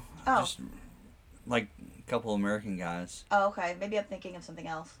 No, Oh. just like a couple American guys. Oh, okay. Maybe I'm thinking of something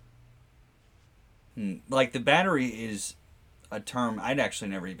else. Like The Battery is a term I'd actually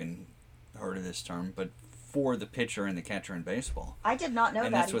never even heard of this term, but for the pitcher and the catcher in baseball. I did not know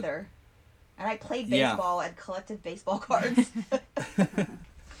And that that's what- either. And I played Yeah. baseball and collected baseball cards.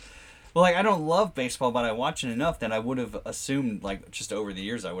 Well, like, I don't love baseball, but I watch it enough that I would have assumed, like, just over the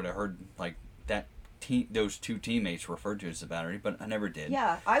years, I would have heard, like, that those two teammates referred to as The Battery, but I never did.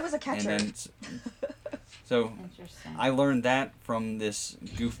 Yeah, I was a catcher. And then, so Interesting. I learned that from this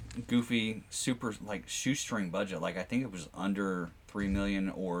goofy, super, like, shoestring budget. Like, I think it was under $3 million,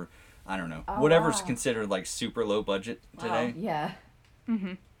 or I don't know, Oh, whatever's wow. considered like super low budget today. Yeah.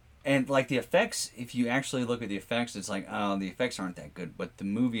 And like the effects, if you actually look at the effects, it's like, oh, the effects aren't that good. But the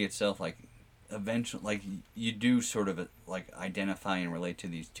movie itself, like, eventually, like, you do sort of like identify and relate to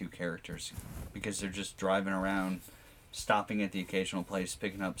these two characters because they're just driving around, stopping at the occasional place,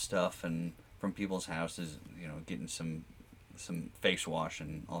 picking up stuff and from people's houses, getting some face wash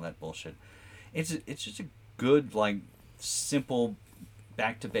and all that bullshit. It's just a good, like, simple,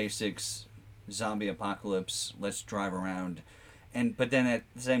 back to basics, zombie apocalypse. Let's drive around. But then at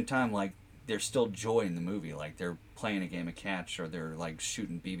the same time, like, there's still joy in the movie. Like, they're playing a game of catch, or they're, like,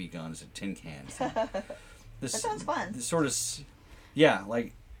 shooting BB guns at tin cans. That sounds fun. This sort of, yeah,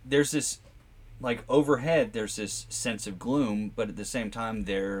 like, there's this, like, overhead, there's this sense of gloom, but at the same time,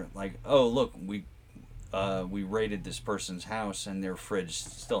 they're like, oh, look, we raided this person's house, and their fridge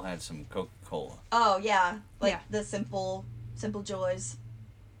still had some Coca-Cola. Oh, yeah. Like, Yeah. the simple joys.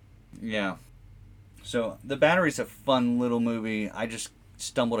 Yeah. So, The Battery's a fun little movie. I just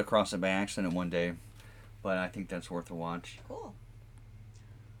stumbled across it by accident one day, but I think that's worth a watch. Cool.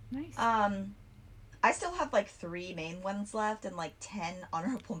 Nice. I still have, like, 3 main ones left and, like, 10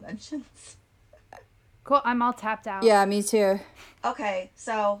 honorable mentions. Cool. I'm all tapped out. Yeah, me too. Okay,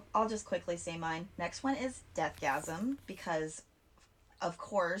 so I'll just quickly say mine. Next one is Deathgasm, because, of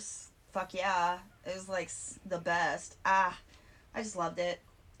course, fuck yeah, it was, like, the best. I just loved it.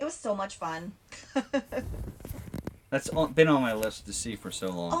 It was so much fun. That's been on my list to see for so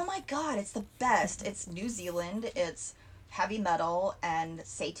long. Oh my god, it's the best. It's New Zealand, it's heavy metal, and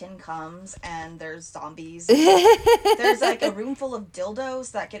Satan comes, and there's zombies. There's, like, a room full of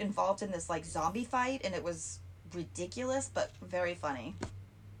dildos that get involved in this, like, zombie fight, and it was ridiculous, but very funny.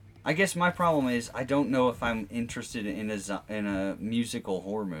 I guess my problem is I don't know if I'm interested in a musical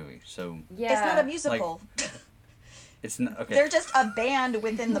horror movie. So Yeah. It's not a musical. it's not okay. They're just a band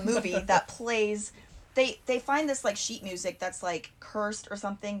within the movie that plays. They find this, like, sheet music that's, like, cursed or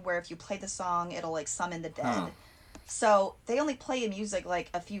something, where if you play the song, it'll, like, summon the dead. Huh. So they only play music, like,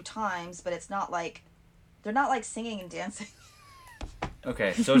 a few times, but it's not like they're not, like, singing and dancing.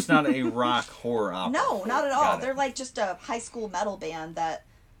 Okay, so it's not a rock horror opera. No, not at all. Got it. They're like just a high school metal band that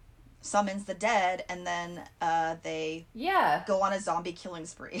summons the dead, and then they Yeah. go on a zombie killing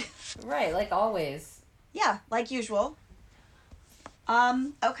spree. Right, like always. Yeah, like usual.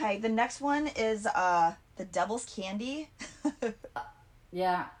 Okay, the next one is The Devil's Candy,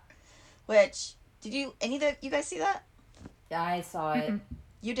 Yeah. which any of you guys see that? Yeah, I saw it.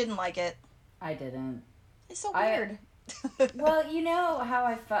 You didn't like it. I didn't. It's so I- weird. Well, you know how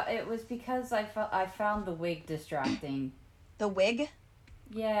I felt. It was because I found the wig distracting. The wig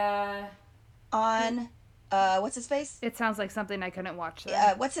Yeah. on what's his face? It sounds like something I couldn't watch.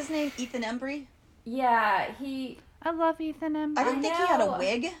 What's his name? Ethan Embry? Yeah, I love Ethan Embry. I didn't think he had a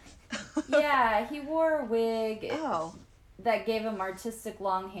wig. Yeah, he wore a wig. Oh. That gave him artistic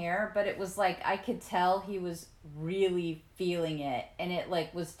long hair, but it was like I could tell he was really feeling it, and it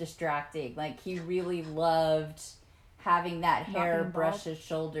like was distracting. Like he really loved having that hair brush his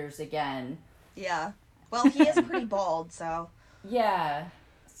shoulders again. Yeah. Well, he is pretty bald, so. Yeah.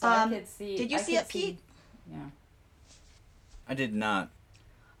 So I could see. Did you see it, Pete? Yeah. I did not.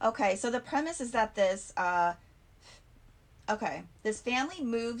 Okay, so the premise is that this family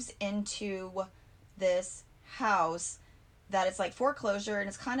moves into this house that it's like foreclosure, and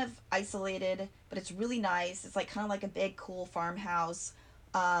it's kind of isolated, but it's really nice. It's like kind of like a big cool farmhouse.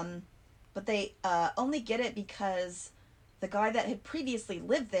 But they only get it because the guy that had previously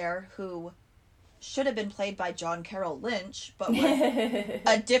lived there, who should have been played by John Carroll Lynch, but was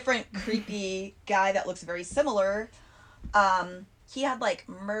a different creepy guy that looks very similar, he had like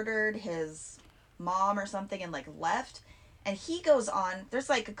murdered his mom or something and like left. And he goes on, there's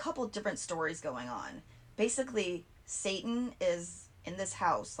like a couple different stories going on. Basically, Satan is in this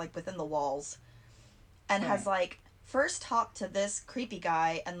house, like within the walls, and has like first talked to this creepy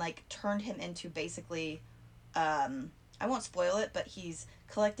guy and like turned him into basically, I won't spoil it, but he's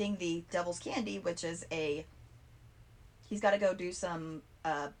collecting the devil's candy, which is he's got to go do some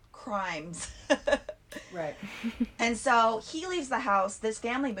crimes. Right. And so he leaves the house. This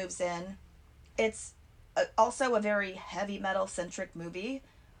family moves in. It's also a very heavy metal centric movie,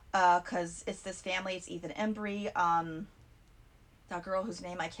 because it's this family. It's Ethan Embry, that girl whose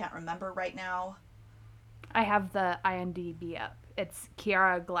name I can't remember right now. I have the IMDb up. It's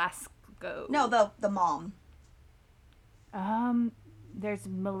Kiara Glasgow. No, the mom. There's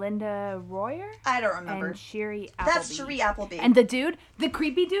Melinda Royer. I don't remember. And Sherry Appleby. That's Sherry Appleby. And the dude, the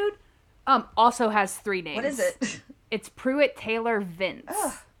creepy dude, also has 3 names. What is it? It's Pruitt Taylor Vince.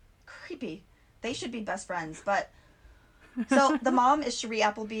 Ugh, creepy. They should be best friends, but... So, the mom is Sherry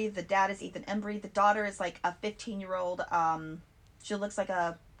Appleby, the dad is Ethan Embry, the daughter is like a 15-year-old, she looks like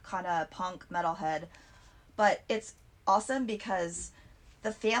a kind of punk metalhead, but it's awesome because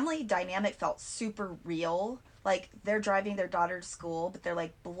the family dynamic felt super real. Like, they're driving their daughter to school, but they're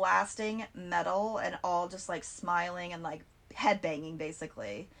like blasting metal and all just like smiling and like headbanging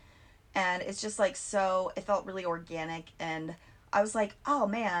basically. And it's just like it felt really organic, and I was like, oh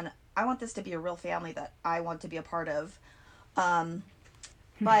man, I want this to be a real family that I want to be a part of.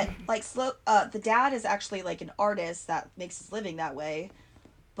 But like the dad is actually like an artist that makes his living that way,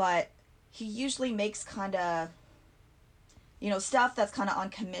 but he usually makes kind of, stuff that's kind of on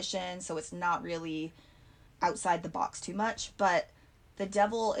commission, so it's not really outside the box too much. But the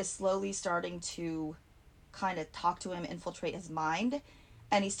devil is slowly starting to kind of talk to him, infiltrate his mind,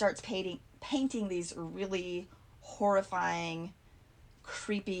 and he starts painting these really horrifying,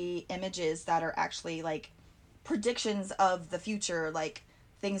 creepy images that are actually like predictions of the future, like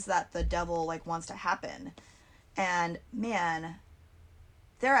things that the devil like wants to happen. And man,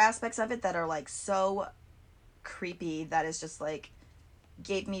 there are aspects of it that are like so creepy that is just like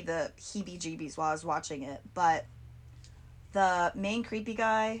gave me the heebie-jeebies while I was watching it. But the main creepy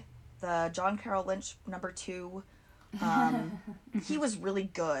guy, the John Carroll Lynch number 2, he was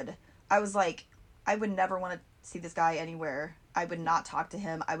really good. I was like, I would never want to see this guy anywhere. I would not talk to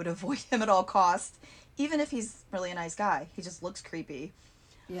him. I would avoid him at all costs, even if he's really a nice guy. He just looks creepy.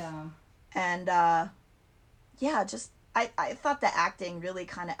 Yeah. And just I thought the acting really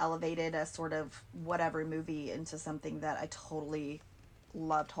kind of elevated a sort of whatever movie into something that I totally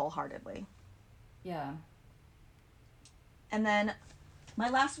loved wholeheartedly. Yeah. And then my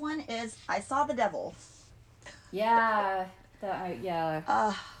last one is I Saw the Devil. Yeah.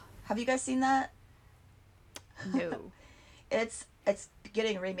 Yeah. Have you guys seen that? No. It's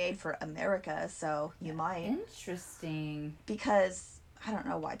getting remade for America, so you might. Interesting. Because I don't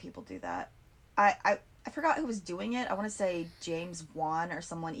know why people do that. I forgot who was doing it. I want to say James Wan or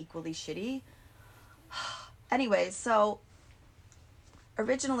someone equally shitty. Anyways, so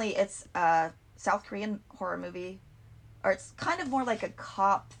originally it's a South Korean horror movie, or it's kind of more like a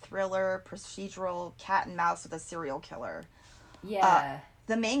cop thriller procedural cat and mouse with a serial killer. Yeah.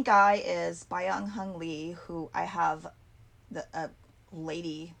 The main guy is Byung-Hun Lee, who I have a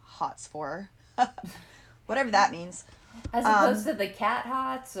lady hots for. Whatever that means. As opposed to the cat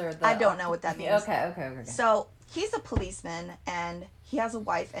hots or the... I don't know what that means. Okay. So he's a policeman, and he has a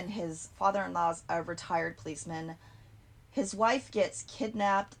wife, and his father-in-law's a retired policeman. His wife gets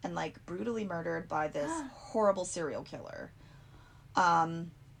kidnapped and like brutally murdered by this horrible serial killer.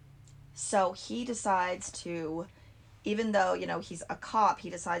 So he decides to even though, he's a cop, he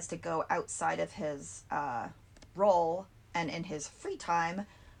decides to go outside of his role and in his free time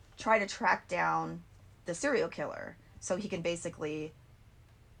try to track down the serial killer so he can basically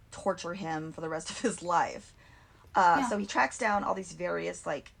torture him for the rest of his life. So he tracks down all these various,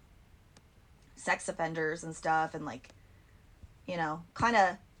 like, sex offenders and stuff and, like, kind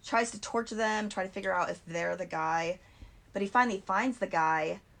of tries to torture them, try to figure out if they're the guy. But he finally finds the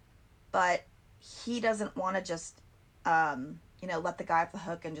guy, but he doesn't want to just, let the guy off the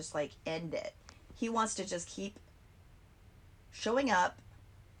hook and just, like, end it. He wants to just keep showing up,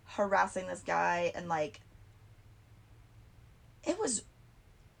 harassing this guy, and, like, it was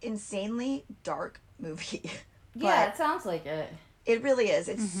insanely dark movie. Yeah, it sounds like it. It really is.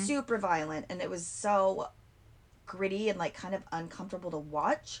 It's super violent, and it was so gritty and, like, kind of uncomfortable to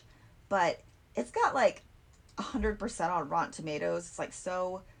watch, but it's got, like, 100% on Rotten Tomatoes. It's, like,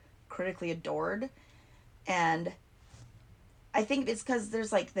 so critically adored, and I think it's because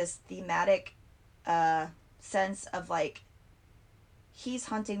there's, like, this thematic sense of, like, he's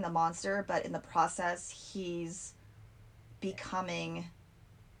hunting the monster, but in the process he's becoming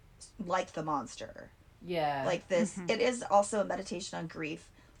like the monster. Yeah. Like this, it is also a meditation on grief.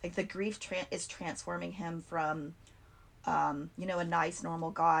 Like the grief is transforming him from, a nice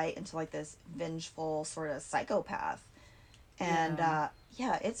normal guy into like this vengeful sort of psychopath. And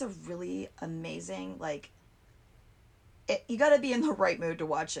it's a really amazing, like, you got to be in the right mood to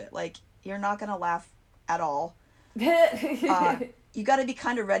watch it. Like, you're not gonna laugh at all. You got to be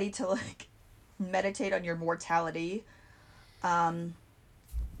kind of ready to, like, meditate on your mortality. But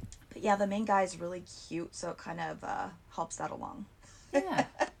yeah, the main guy is really cute, so it kind of helps that along. Yeah.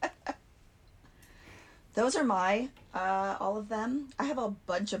 Those are my, all of them. I have a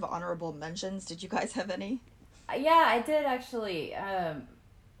bunch of honorable mentions. Did you guys have any? Yeah, I did actually.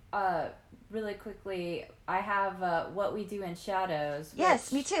 Really quickly, I have What We Do in Shadows.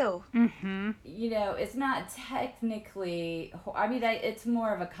 Yes, me too. Mm-hmm. It's not technically... I mean, it's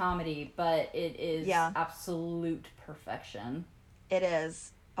more of a comedy, but it is absolute perfection. It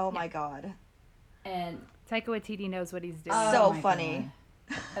is. Oh my god. And Taika Waititi knows what he's doing. So funny.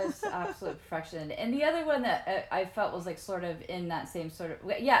 It's absolute perfection. And the other one that I felt was like sort of in that same sort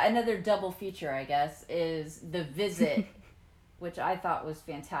of... Yeah, another double feature, I guess, is The Visit, which I thought was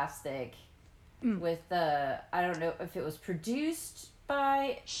fantastic. With the... I don't know if it was produced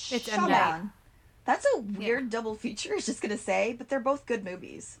by... It's M. Night. That's a weird double feature, I was just going to say, but they're both good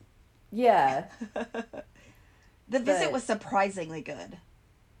movies. Yeah. The Visit was surprisingly good.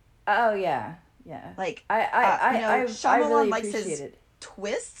 Oh, yeah. Yeah. Like, I Shyamalan really likes appreciate his it.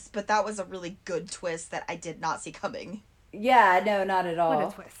 Twists, but that was a really good twist that I did not see coming. Yeah, no, not at all.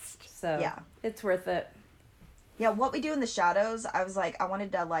 What a twist. So, yeah. It's worth it. Yeah, What We Do in the Shadows, I was like, I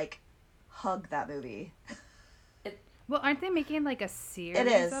wanted to, like, hug that movie. Well, aren't they making, like, a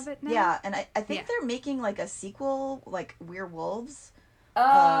series of it now? Yeah, and I think they're making, like, a sequel, like, Werewolves.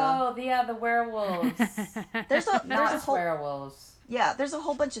 Oh, the werewolves. There's a whole... werewolves. Yeah, there's a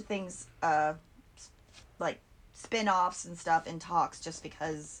whole bunch of things, like, spin-offs and stuff in talks just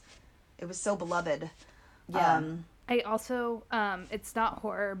because it was so beloved. Yeah. I also, it's not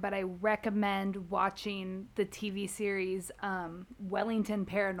horror, but I recommend watching the TV series Wellington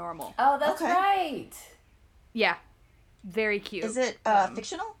Paranormal. Oh, that's right. Yeah. Very cute. Is it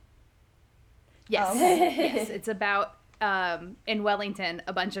fictional? Yes. Oh, okay. Yes. It's about, in Wellington,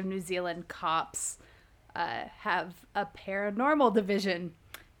 a bunch of New Zealand cops have a paranormal division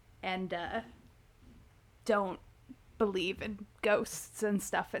and don't believe in ghosts and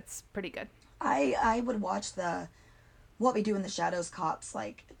stuff. It's pretty good. I would watch the What We Do in the Shadows cops,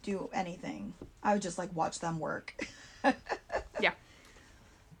 like, do anything. I would just, like, watch them work. Yeah.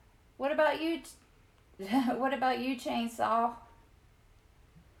 What about you? What about you, Chainsaw?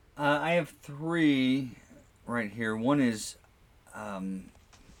 I have 3 right here. One is,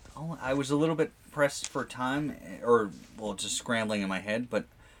 I was a little bit pressed for time, just scrambling in my head, but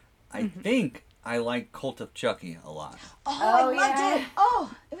I think I like Cult of Chucky a lot. Oh, I loved it.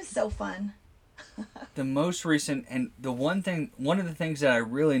 Oh, it was so fun. The most recent, and one of the things that I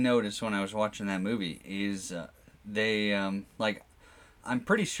really noticed when I was watching that movie is they, I'm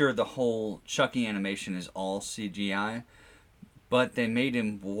pretty sure the whole Chucky animation is all CGI, but they made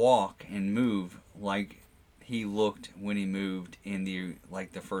him walk and move like he looked when he moved in the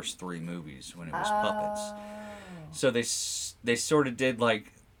first 3 movies when it was puppets. So they sort of did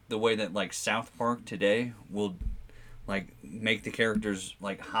like the way that like South Park today will like make the characters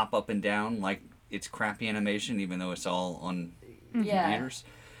like hop up and down like it's crappy animation, even though it's all on computers.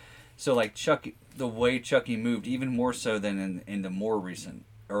 So like Chucky, the way Chucky moved, even more so than in the more recent,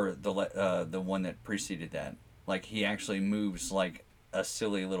 or the one that preceded that, Like he actually moves like a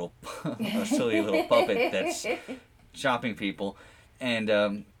silly little puppet that's chopping people, and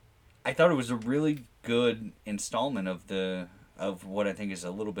I thought it was a really good installment of what I think is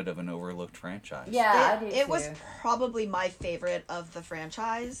a little bit of an overlooked franchise. Yeah, I do it too. was probably my favorite of the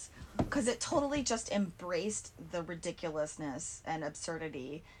franchise because it totally just embraced the ridiculousness and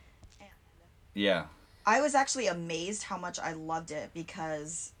absurdity. Yeah. I was actually amazed how much I loved it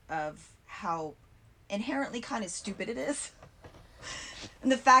because of how inherently kind of stupid it is.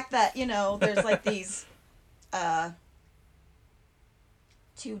 And the fact that, you know, there's like these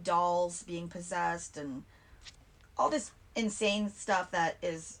two dolls being possessed and all this insane stuff that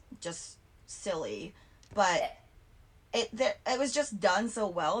is just silly. But it was just done so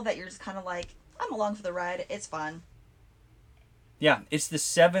well that you're just kind of like, I'm along for the ride. It's fun. Yeah, it's the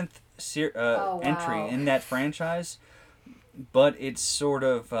 7th entry in that franchise, but it's sort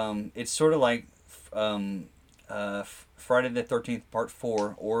of like Friday the 13th Part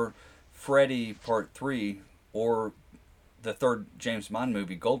 4 or Freddy Part 3 or the third James Bond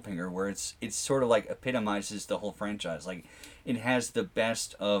movie, Goldfinger, where it's sort of like epitomizes the whole franchise. Like, it has the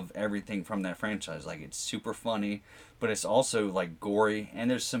best of everything from that franchise. Like, it's super funny, but it's also like gory, and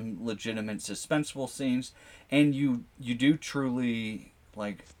there's some legitimate suspenseful scenes, and you do truly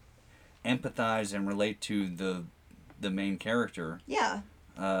like empathize and relate to the main character. Yeah.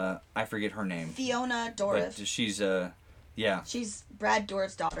 I forget her name. Fiona Dourif. But she's yeah. She's Brad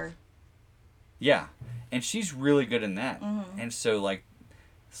Dourif's daughter. Yeah, and she's really good in that. Mm-hmm. And so like,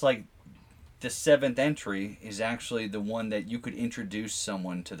 it's like the 7th entry is actually the one that you could introduce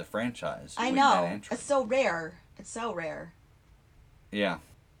someone to the franchise. I with know. that entry. It's so rare. It's so rare. Yeah.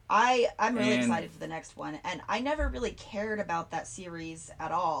 I'm really And- excited for the next one, and I never really cared about that series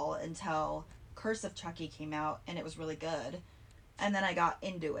at all until Curse of Chucky came out, and it was really good, and then I got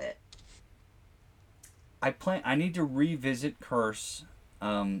into it. I need to revisit Curse.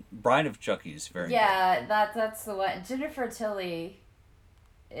 Bride of Chucky is very good. Yeah, that's the one. Jennifer Tilly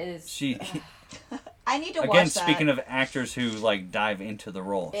is. She I need to watch again, that. speaking of actors who like dive into the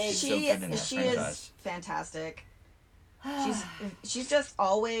role, she's so good in that she franchise. is fantastic. She's just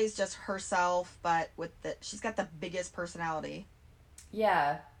always just herself, but she's got the biggest personality.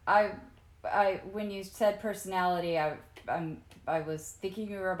 Yeah, I when you said personality, I was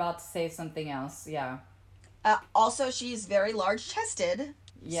thinking you were about to say something else. Yeah. Also, she's very large-chested,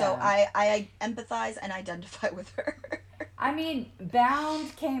 Yeah. so I empathize and identify with her. I mean,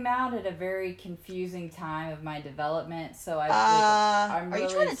 Bound came out at a very confusing time of my development, so I'm are you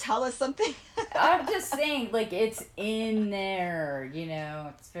trying to tell us something? I'm just saying, like, it's in there, you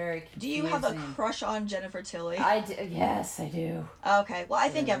know. It's very confusing. Do you have a crush on Jennifer Tilly? I do. Yes, I do. Okay, well, I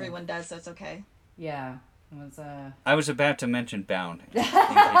think everyone does, so it's okay. Yeah. It was, I was about to mention Bound, in case people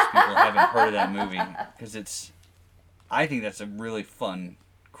haven't heard of that movie, because I think that's a really fun,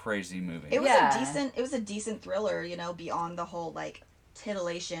 crazy movie. It was a decent thriller, you know, beyond the whole like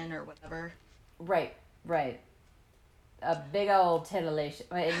titillation or whatever. Right. A big old titillation.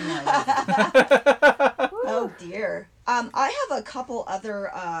 You know, oh dear. I have a couple other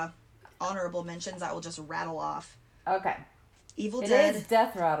honorable mentions I will just rattle off. Okay. Evil It Dead. is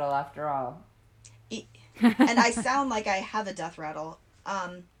Death Rattle after all. And I sound like I have a death rattle.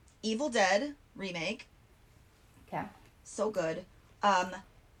 Evil Dead remake. Okay. So good.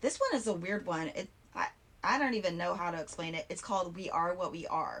 This one is a weird one. I don't even know how to explain it. It's called We Are What We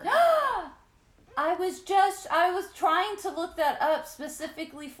Are. I was trying to look that up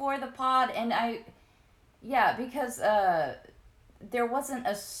specifically for the pod, and because there wasn't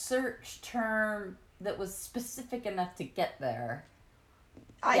a search term that was specific enough to get there.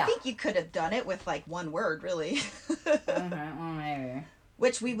 I think you could have done it with like one word, really. Well, maybe.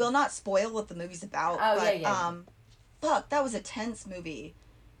 Which we will not spoil what the movie's about. Oh, but, yeah. Fuck, that was a tense movie.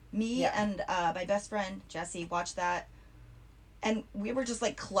 Me and my best friend Jesse watched that, and we were just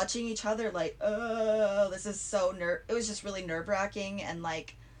like clutching each other, like, oh, this is so It was just really nerve-wracking, and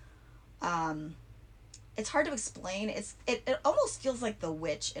like, it's hard to explain. It almost feels like The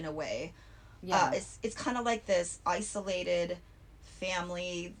Witch in a way. Yeah. It's kind of like this isolated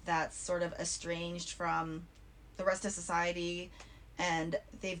family that's sort of estranged from the rest of society, and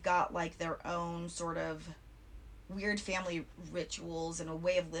they've got like their own sort of weird family rituals and a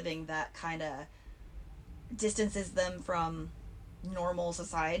way of living that kind of distances them from normal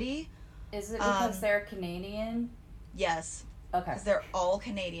society. Is it because they're Canadian? Yes. Okay. Because they're all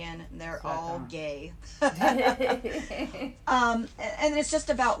Canadian and they're all gay. Okay. And it's just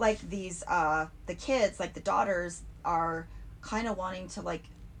about like these the kids, like the daughters, are kind of wanting to like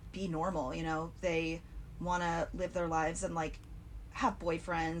be normal, you know. They want to live their lives and like have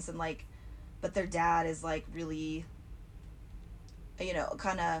boyfriends and like but their dad is like really, you know,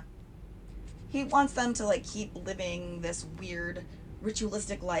 kind of, he wants them to like keep living this weird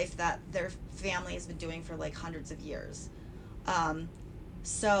ritualistic life that their family has been doing for like hundreds of years.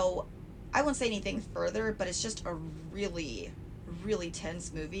 So I won't say anything further, but it's just a really, really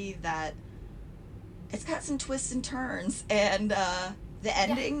tense movie that it's got some twists and turns, and the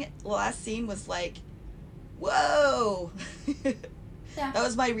ending, last scene was like, whoa. Yeah. That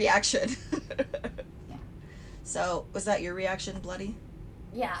was my reaction. Yeah. So was that your reaction, Bloody?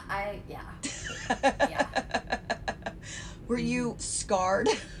 Yeah, Were you scarred?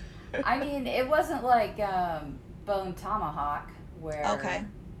 I mean, it wasn't like Bone Tomahawk where. Okay.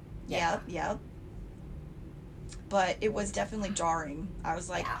 Yeah. But it was definitely jarring. I was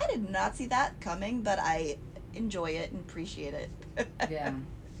like, I did not see that coming, but I enjoy it and appreciate it. Yeah.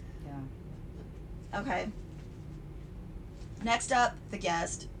 Okay. Next up, The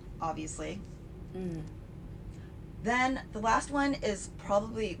Guest, obviously. Then the last one is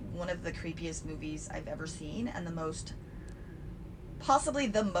probably one of the creepiest movies I've ever seen, and possibly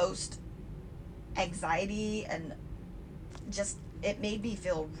the most anxiety, and just, it made me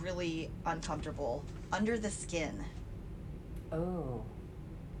feel really uncomfortable. Under the Skin. Oh.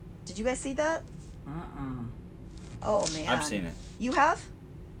 Did you guys see that? Oh man. I've seen it. You have?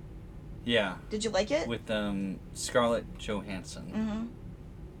 Yeah. Did you like it? With Scarlett Johansson. Mm-hmm.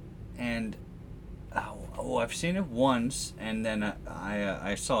 And I've seen it once, and then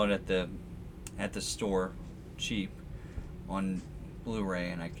I saw it at the store, cheap, on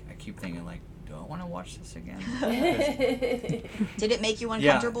Blu-ray, and I keep thinking like, do I want to watch this again? Did it make you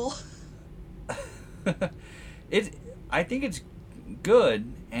uncomfortable? Yeah. I think it's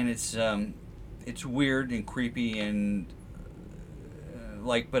good, and it's weird and creepy and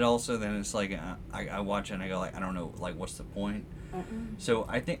but also then it's like I watch it and I go like, I don't know, like, what's the point? So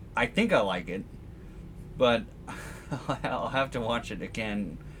I think I like it, but I'll have to watch it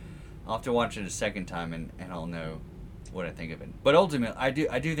again. I'll have to watch it a second time and I'll know what I think of it. But ultimately, I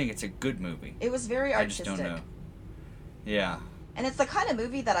do think it's a good movie. It was very artistic. I just don't know. Yeah. And it's the kind of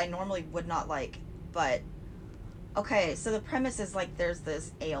movie that I normally would not like, but okay, so the premise is like there's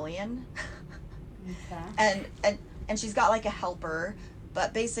this alien. Okay. And she's got like a helper,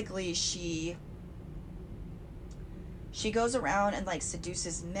 but basically she goes around and like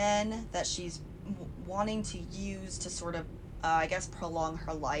seduces men that she's wanting to use to sort of I guess prolong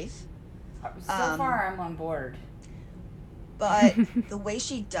her life. So far I'm on board. But the way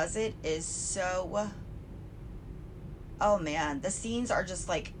she does it is so, oh man, the scenes are just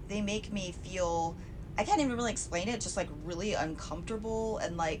like, they make me feel, I can't even really explain it, just like really uncomfortable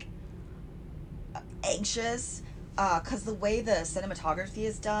and like anxious, because the way the cinematography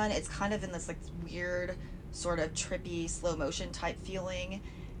is done, it's kind of in this like weird sort of trippy slow motion type feeling,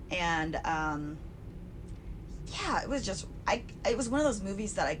 and yeah, it was just, it was one of those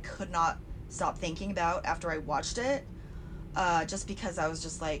movies that I could not stop thinking about after I watched it, just because I was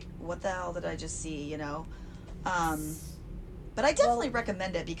just like, what the hell did I just see, you know? But I definitely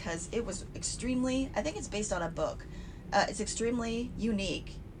recommend it because it was extremely, I think it's based on a book. It's extremely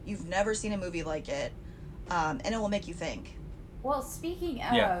unique. You've never seen a movie like it, and it will make you think. Well, speaking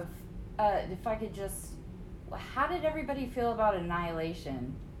of, if I could just, how did everybody feel about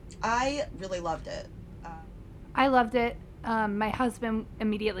Annihilation? I really loved it. I loved it. My husband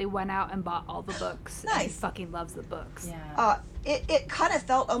immediately went out and bought all the books. Nice. And he fucking loves the books. Yeah. It kind of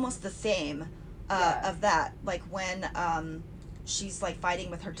felt almost the same of that, like when she's like fighting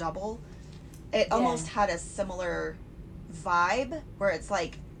with her double. It almost had a similar vibe where it's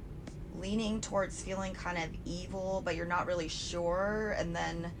like leaning towards feeling kind of evil, but you're not really sure, and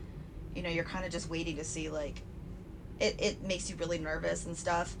then, you know, you're kind of just waiting to see, like, it makes you really nervous and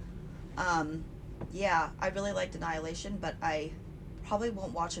stuff. Yeah, I really liked Annihilation, but I probably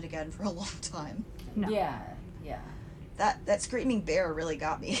won't watch it again for a long time. No. Yeah. That screaming bear really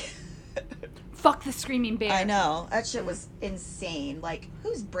got me. Fuck the screaming bear. I know. That shit was insane. Like,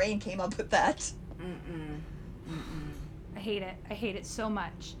 whose brain came up with that? I hate it. I hate it so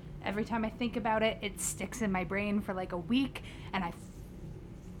much. Every time I think about it, it sticks in my brain for like a week, and I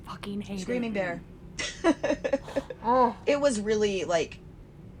fucking hate Screaming it. bear. Oh. It was really, like,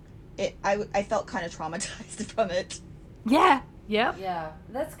 I felt kind of traumatized from it. Yeah. Yep. Yeah.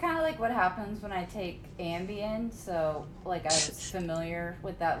 That's kind of like what happens when I take Ambien, so, like, I was familiar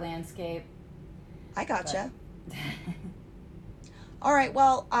with that landscape. I gotcha. All right,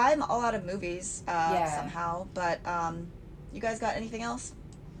 well, I'm all out of movies somehow, but you guys got anything else?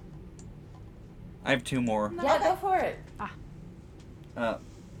 I have two more. Yeah, go for it.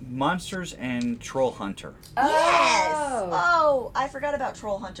 Monsters and Troll Hunter. Yes! Oh, I forgot about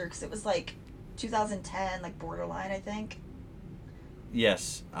Troll Hunter because it was like 2010, like borderline, I think.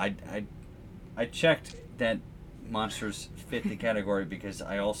 Yes, I checked that monsters fit the category because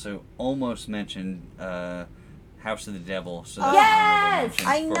I also almost mentioned House of the Devil. So that's Yes!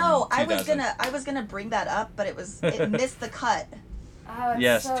 I know. I was 2000. gonna bring that up, but it missed the cut. Oh, it's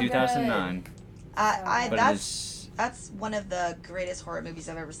Yes, so 2009. But That's one of the greatest horror movies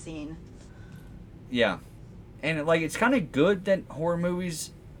I've ever seen. Yeah, and like it's kind of good that horror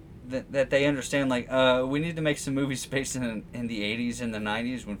movies that they understand. Like, we need to make some movies based in the 80s and the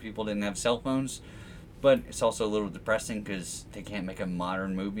 90s when people didn't have cell phones. But it's also a little depressing because they can't make a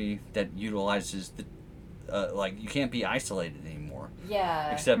modern movie that utilizes the like you can't be isolated anymore.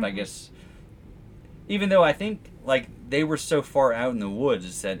 Yeah. Except I guess, even though I think like they were so far out in the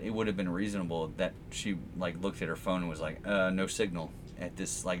woods that it would have been reasonable that she like looked at her phone and was like, no signal at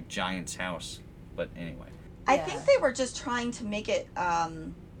this like giant's house. But anyway. I think they were just trying to make it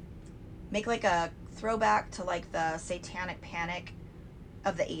make like a throwback to like the Satanic Panic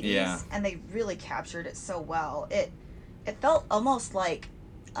of the 80s, Yeah. and they really captured it so well. It felt almost like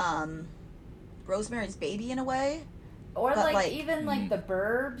Rosemary's Baby in a way. Or but, like even like the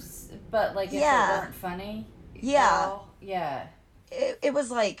Burbs, but like if Yeah. it weren't funny. Yeah. at all. Yeah. It was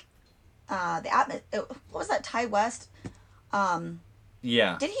like what was that, Ty West?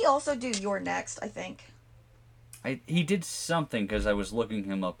 Yeah. Did he also do You're Next, I think? He did something because I was looking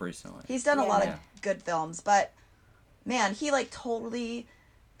him up recently. He's done a lot Yeah. of good films, but man, he like totally,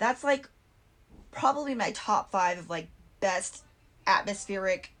 that's like probably my top 5 of like best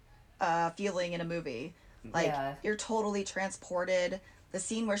atmospheric feeling in a movie. Like Yeah. you're totally transported. The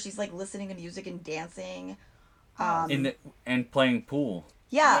scene where she's like listening to music and dancing. And playing pool.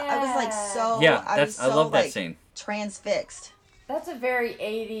 Yeah, I was like so Yeah, I was so I love that like scene. transfixed. That's a very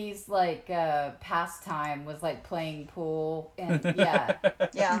 80s like pastime, was like playing pool and yeah.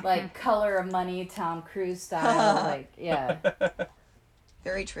 Yeah. Like Color of Money, Tom Cruise style, like yeah.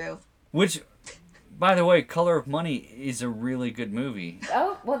 Very true. Which, by the way, Color of Money is a really good movie.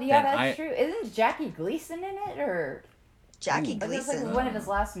 Oh, well yeah, And that's true. Isn't Jackie Gleason in it, or Jackie was this Gleason. like one of his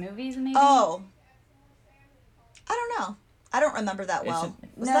last movies maybe? Oh. I don't know. I don't remember that well.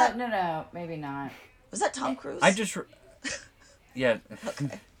 Was No, maybe not. Was that Tom Cruise? I just, yeah,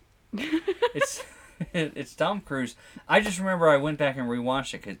 it's Tom Cruise. I just remember I went back and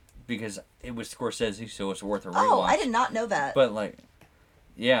rewatched it because it was Scorsese, so it's worth a rewatch. Oh, I did not know that. But like,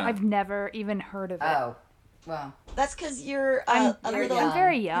 yeah, I've never even heard of it. Oh, well. That's because you're I'm very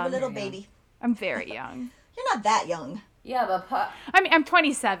young. You're a little baby. I'm very young. You're not that young. Yeah, but I mean, I'm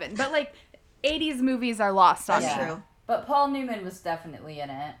 27, but like 80s movies are lost on me. That's true. But Paul Newman was definitely in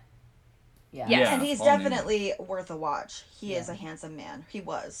it. Yeah. Yes. And he's Paul Newman. definitely worth a watch. He is a handsome man. He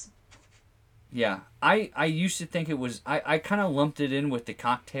was. yeah. I used to think it was. I kind of lumped it in with the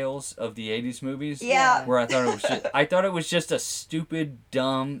cocktails of the '80s movies. Yeah. Where I thought it was just a stupid,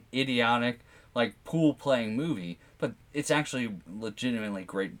 dumb, idiotic, like pool playing movie. But it's actually legitimately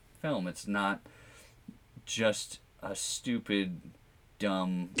great film. It's not just a stupid,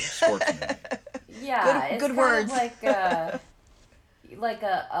 dumb sports movie. Yeah, Good- it's good kind words. Of like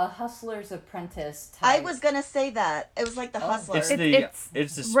a hustler's apprentice type. I was gonna say that. It was like the Hustler. It's the related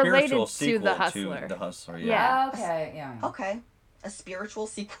spiritual to sequel The Hustler. to The Hustler. Yeah. Yeah. Okay, yeah. Okay. A spiritual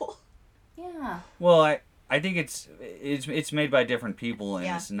sequel. Yeah. Well, I think it's made by different people and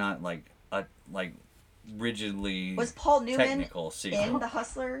Yeah. it's not like a rigidly Was Paul Newman technical sequel. in The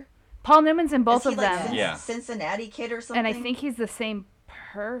Hustler? Paul Newman's in both Is he of like them. Yeah. Cincinnati Kid or something? And I think he's the same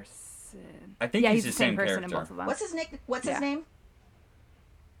person. I think yeah, he's he's the the same same person character. in both of them. What's his Yeah. name?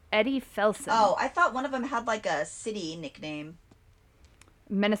 Eddie Felson. Oh, I thought one of them had like a city nickname.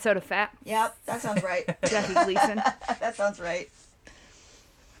 Minnesota Fat. Yep, that sounds right. Jackie Gleason. That sounds right.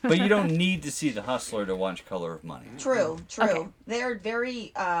 But you don't need to see The Hustler to watch Color of Money. True. Okay. They're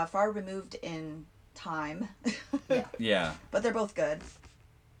very far removed in time, Yeah. but they're both good.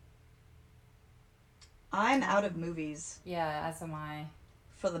 I'm out of movies Yeah, as am I.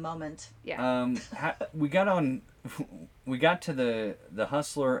 for the moment. Yeah. We got to the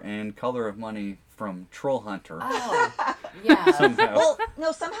Hustler and Color of Money from Troll Hunter. Oh, yeah. Somehow. Well,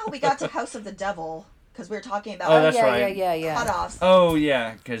 no, somehow we got to House of the Devil because we were talking about Oh, that's yeah, right. Yeah. cutoffs. Oh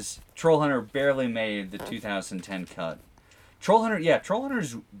yeah, because Troll Hunter barely made the 2010 cut. Troll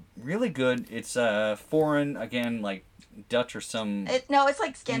Hunter's really good. It's foreign again, like Dutch or some. No, it's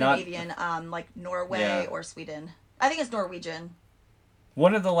like Scandinavian, like Norway Yeah. or Sweden. I think it's Norwegian.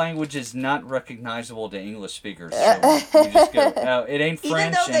 One of the languages not recognizable to English speakers. So we just go, oh, it ain't French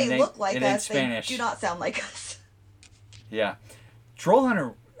Even though they and look like it ain't us, Spanish. they do not sound like us. Yeah. Troll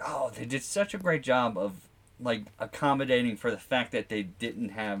Hunter, they did such a great job of like accommodating for the fact that they didn't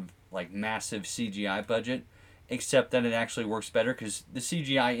have like massive CGI budget, except that it actually works better because the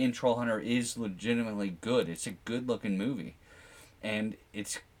CGI in Troll Hunter is legitimately good. It's a good looking movie, and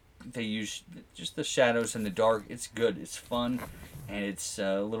they use just the shadows and the dark. It's good. It's fun, and it's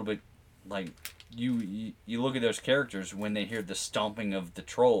a little bit like you look at those characters when they hear the stomping of the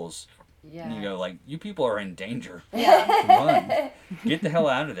trolls. Yeah. And you go like, you people are in danger. Yeah. Run. Get the hell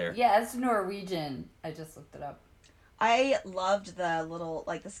out of there. Yeah, it's Norwegian. I just looked it up. I loved the little,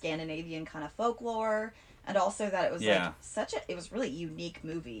 like, the Scandinavian kind of folklore, and also that it was, like, it was really unique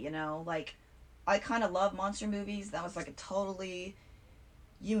movie, you know? Like, I kind of love monster movies. That was, like, a totally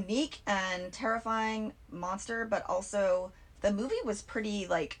unique and terrifying monster, but also the movie was pretty,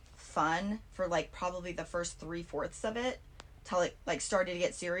 like, fun for, like, probably the first 3/4 of it, till it, like, started to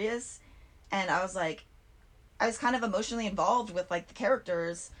get serious. And I was kind of emotionally involved with, like, the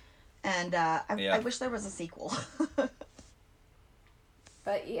characters, and I wish there was a sequel.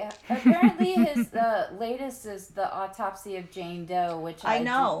 But yeah, apparently his latest is The Autopsy of Jane Doe, which I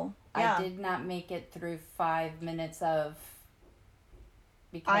know. I did not make it through 5 minutes of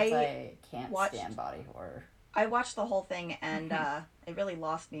because I can't stand body horror. I watched the whole thing, and it really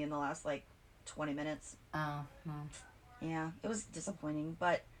lost me in the last, like, 20 minutes. Oh, no. Yeah, it was disappointing,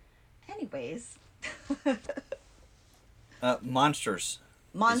 but anyways. Monsters.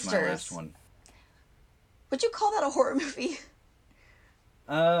 Is my last one. Would you call that a horror movie?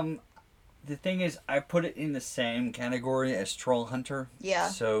 The thing is, I put it in the same category as Troll Hunter. Yeah.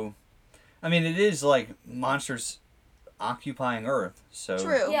 So, I mean, it is like monsters occupying Earth. So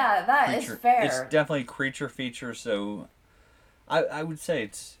true. Yeah, that is fair. It's definitely creature feature. So, I would say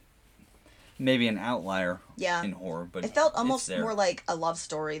it's maybe an outlier. In horror, but it felt almost more like a love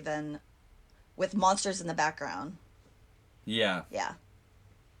story than with monsters in the background. Yeah. Yeah.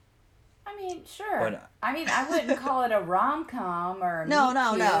 I mean, sure. But, I mean, I wouldn't call it a rom-com or a No.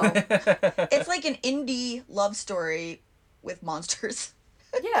 meet-cute. It's like an indie love story with monsters.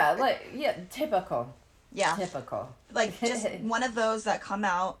 Typical. Yeah. Typical. Like, just one of those that come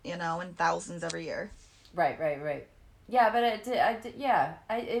out, you know, in thousands every year. Right. Yeah, but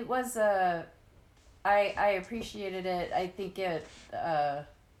it was, I appreciated it. I think it,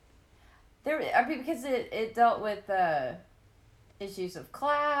 because it dealt with, issues of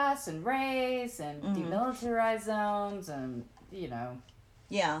class and race and demilitarized zones and, you know.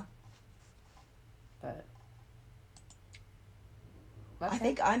 Yeah. But. I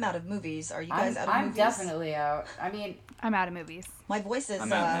think I'm out of movies. Are you guys out of movies? I'm definitely out. I mean. I'm out of movies. My voice is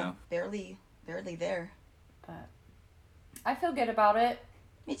barely there. But I feel good about it.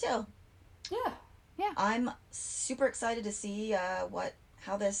 Me too. Yeah. I'm super excited to see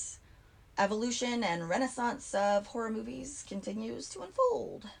how this evolution and renaissance of horror movies continues to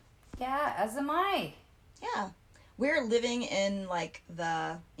unfold. Yeah, as am I. Yeah. We're living in, like,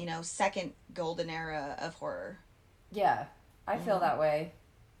 the, you know, second golden era of horror. Yeah, I feel that way.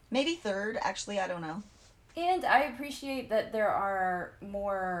 Maybe third, actually, I don't know. And I appreciate that there are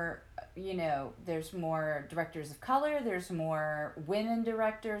more, you know, there's more directors of color, there's more women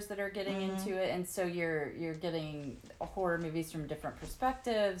directors that are getting into it, and so you're getting horror movies from different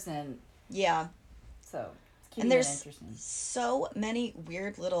perspectives, and yeah. So, it's keeping and there's it interesting. So many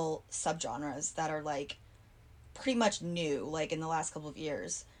weird little subgenres that are, like, pretty much new, like, in the last couple of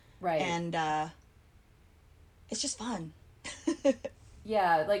years. Right. And, it's just fun.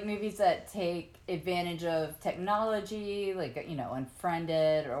 Yeah, like movies that take advantage of technology, like, you know,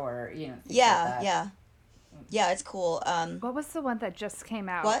 Unfriended or, you know, things like that. Yeah, it's cool. What was the one that just came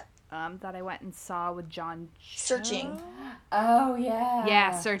out? What? That I went and saw with John Searching. Oh, yeah.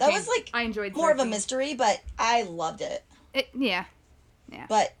 Yeah, Searching. That was, like, I enjoyed more Searching. of a mystery, but I loved it. Yeah.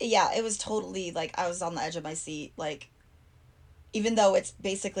 But, yeah, it was totally, like, I was on the edge of my seat, like, even though it's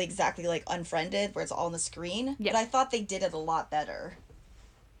basically exactly like Unfriended, where it's all on the screen. Yeah. But I thought they did it a lot better.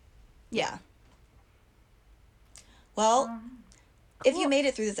 Yeah. Well, if you made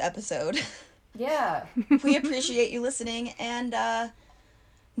it through this episode, yeah, we appreciate you listening. And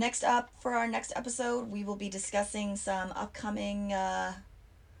next up, for our next episode, we will be discussing some upcoming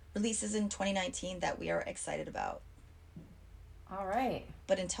releases in 2019 that we are excited about. All right.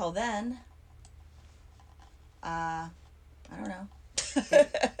 But until then, I don't know.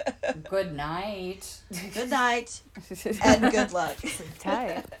 Good night. Good night. And good luck.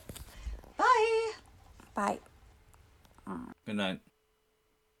 Tight. Bye. Bye. Good night.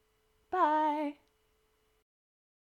 Bye.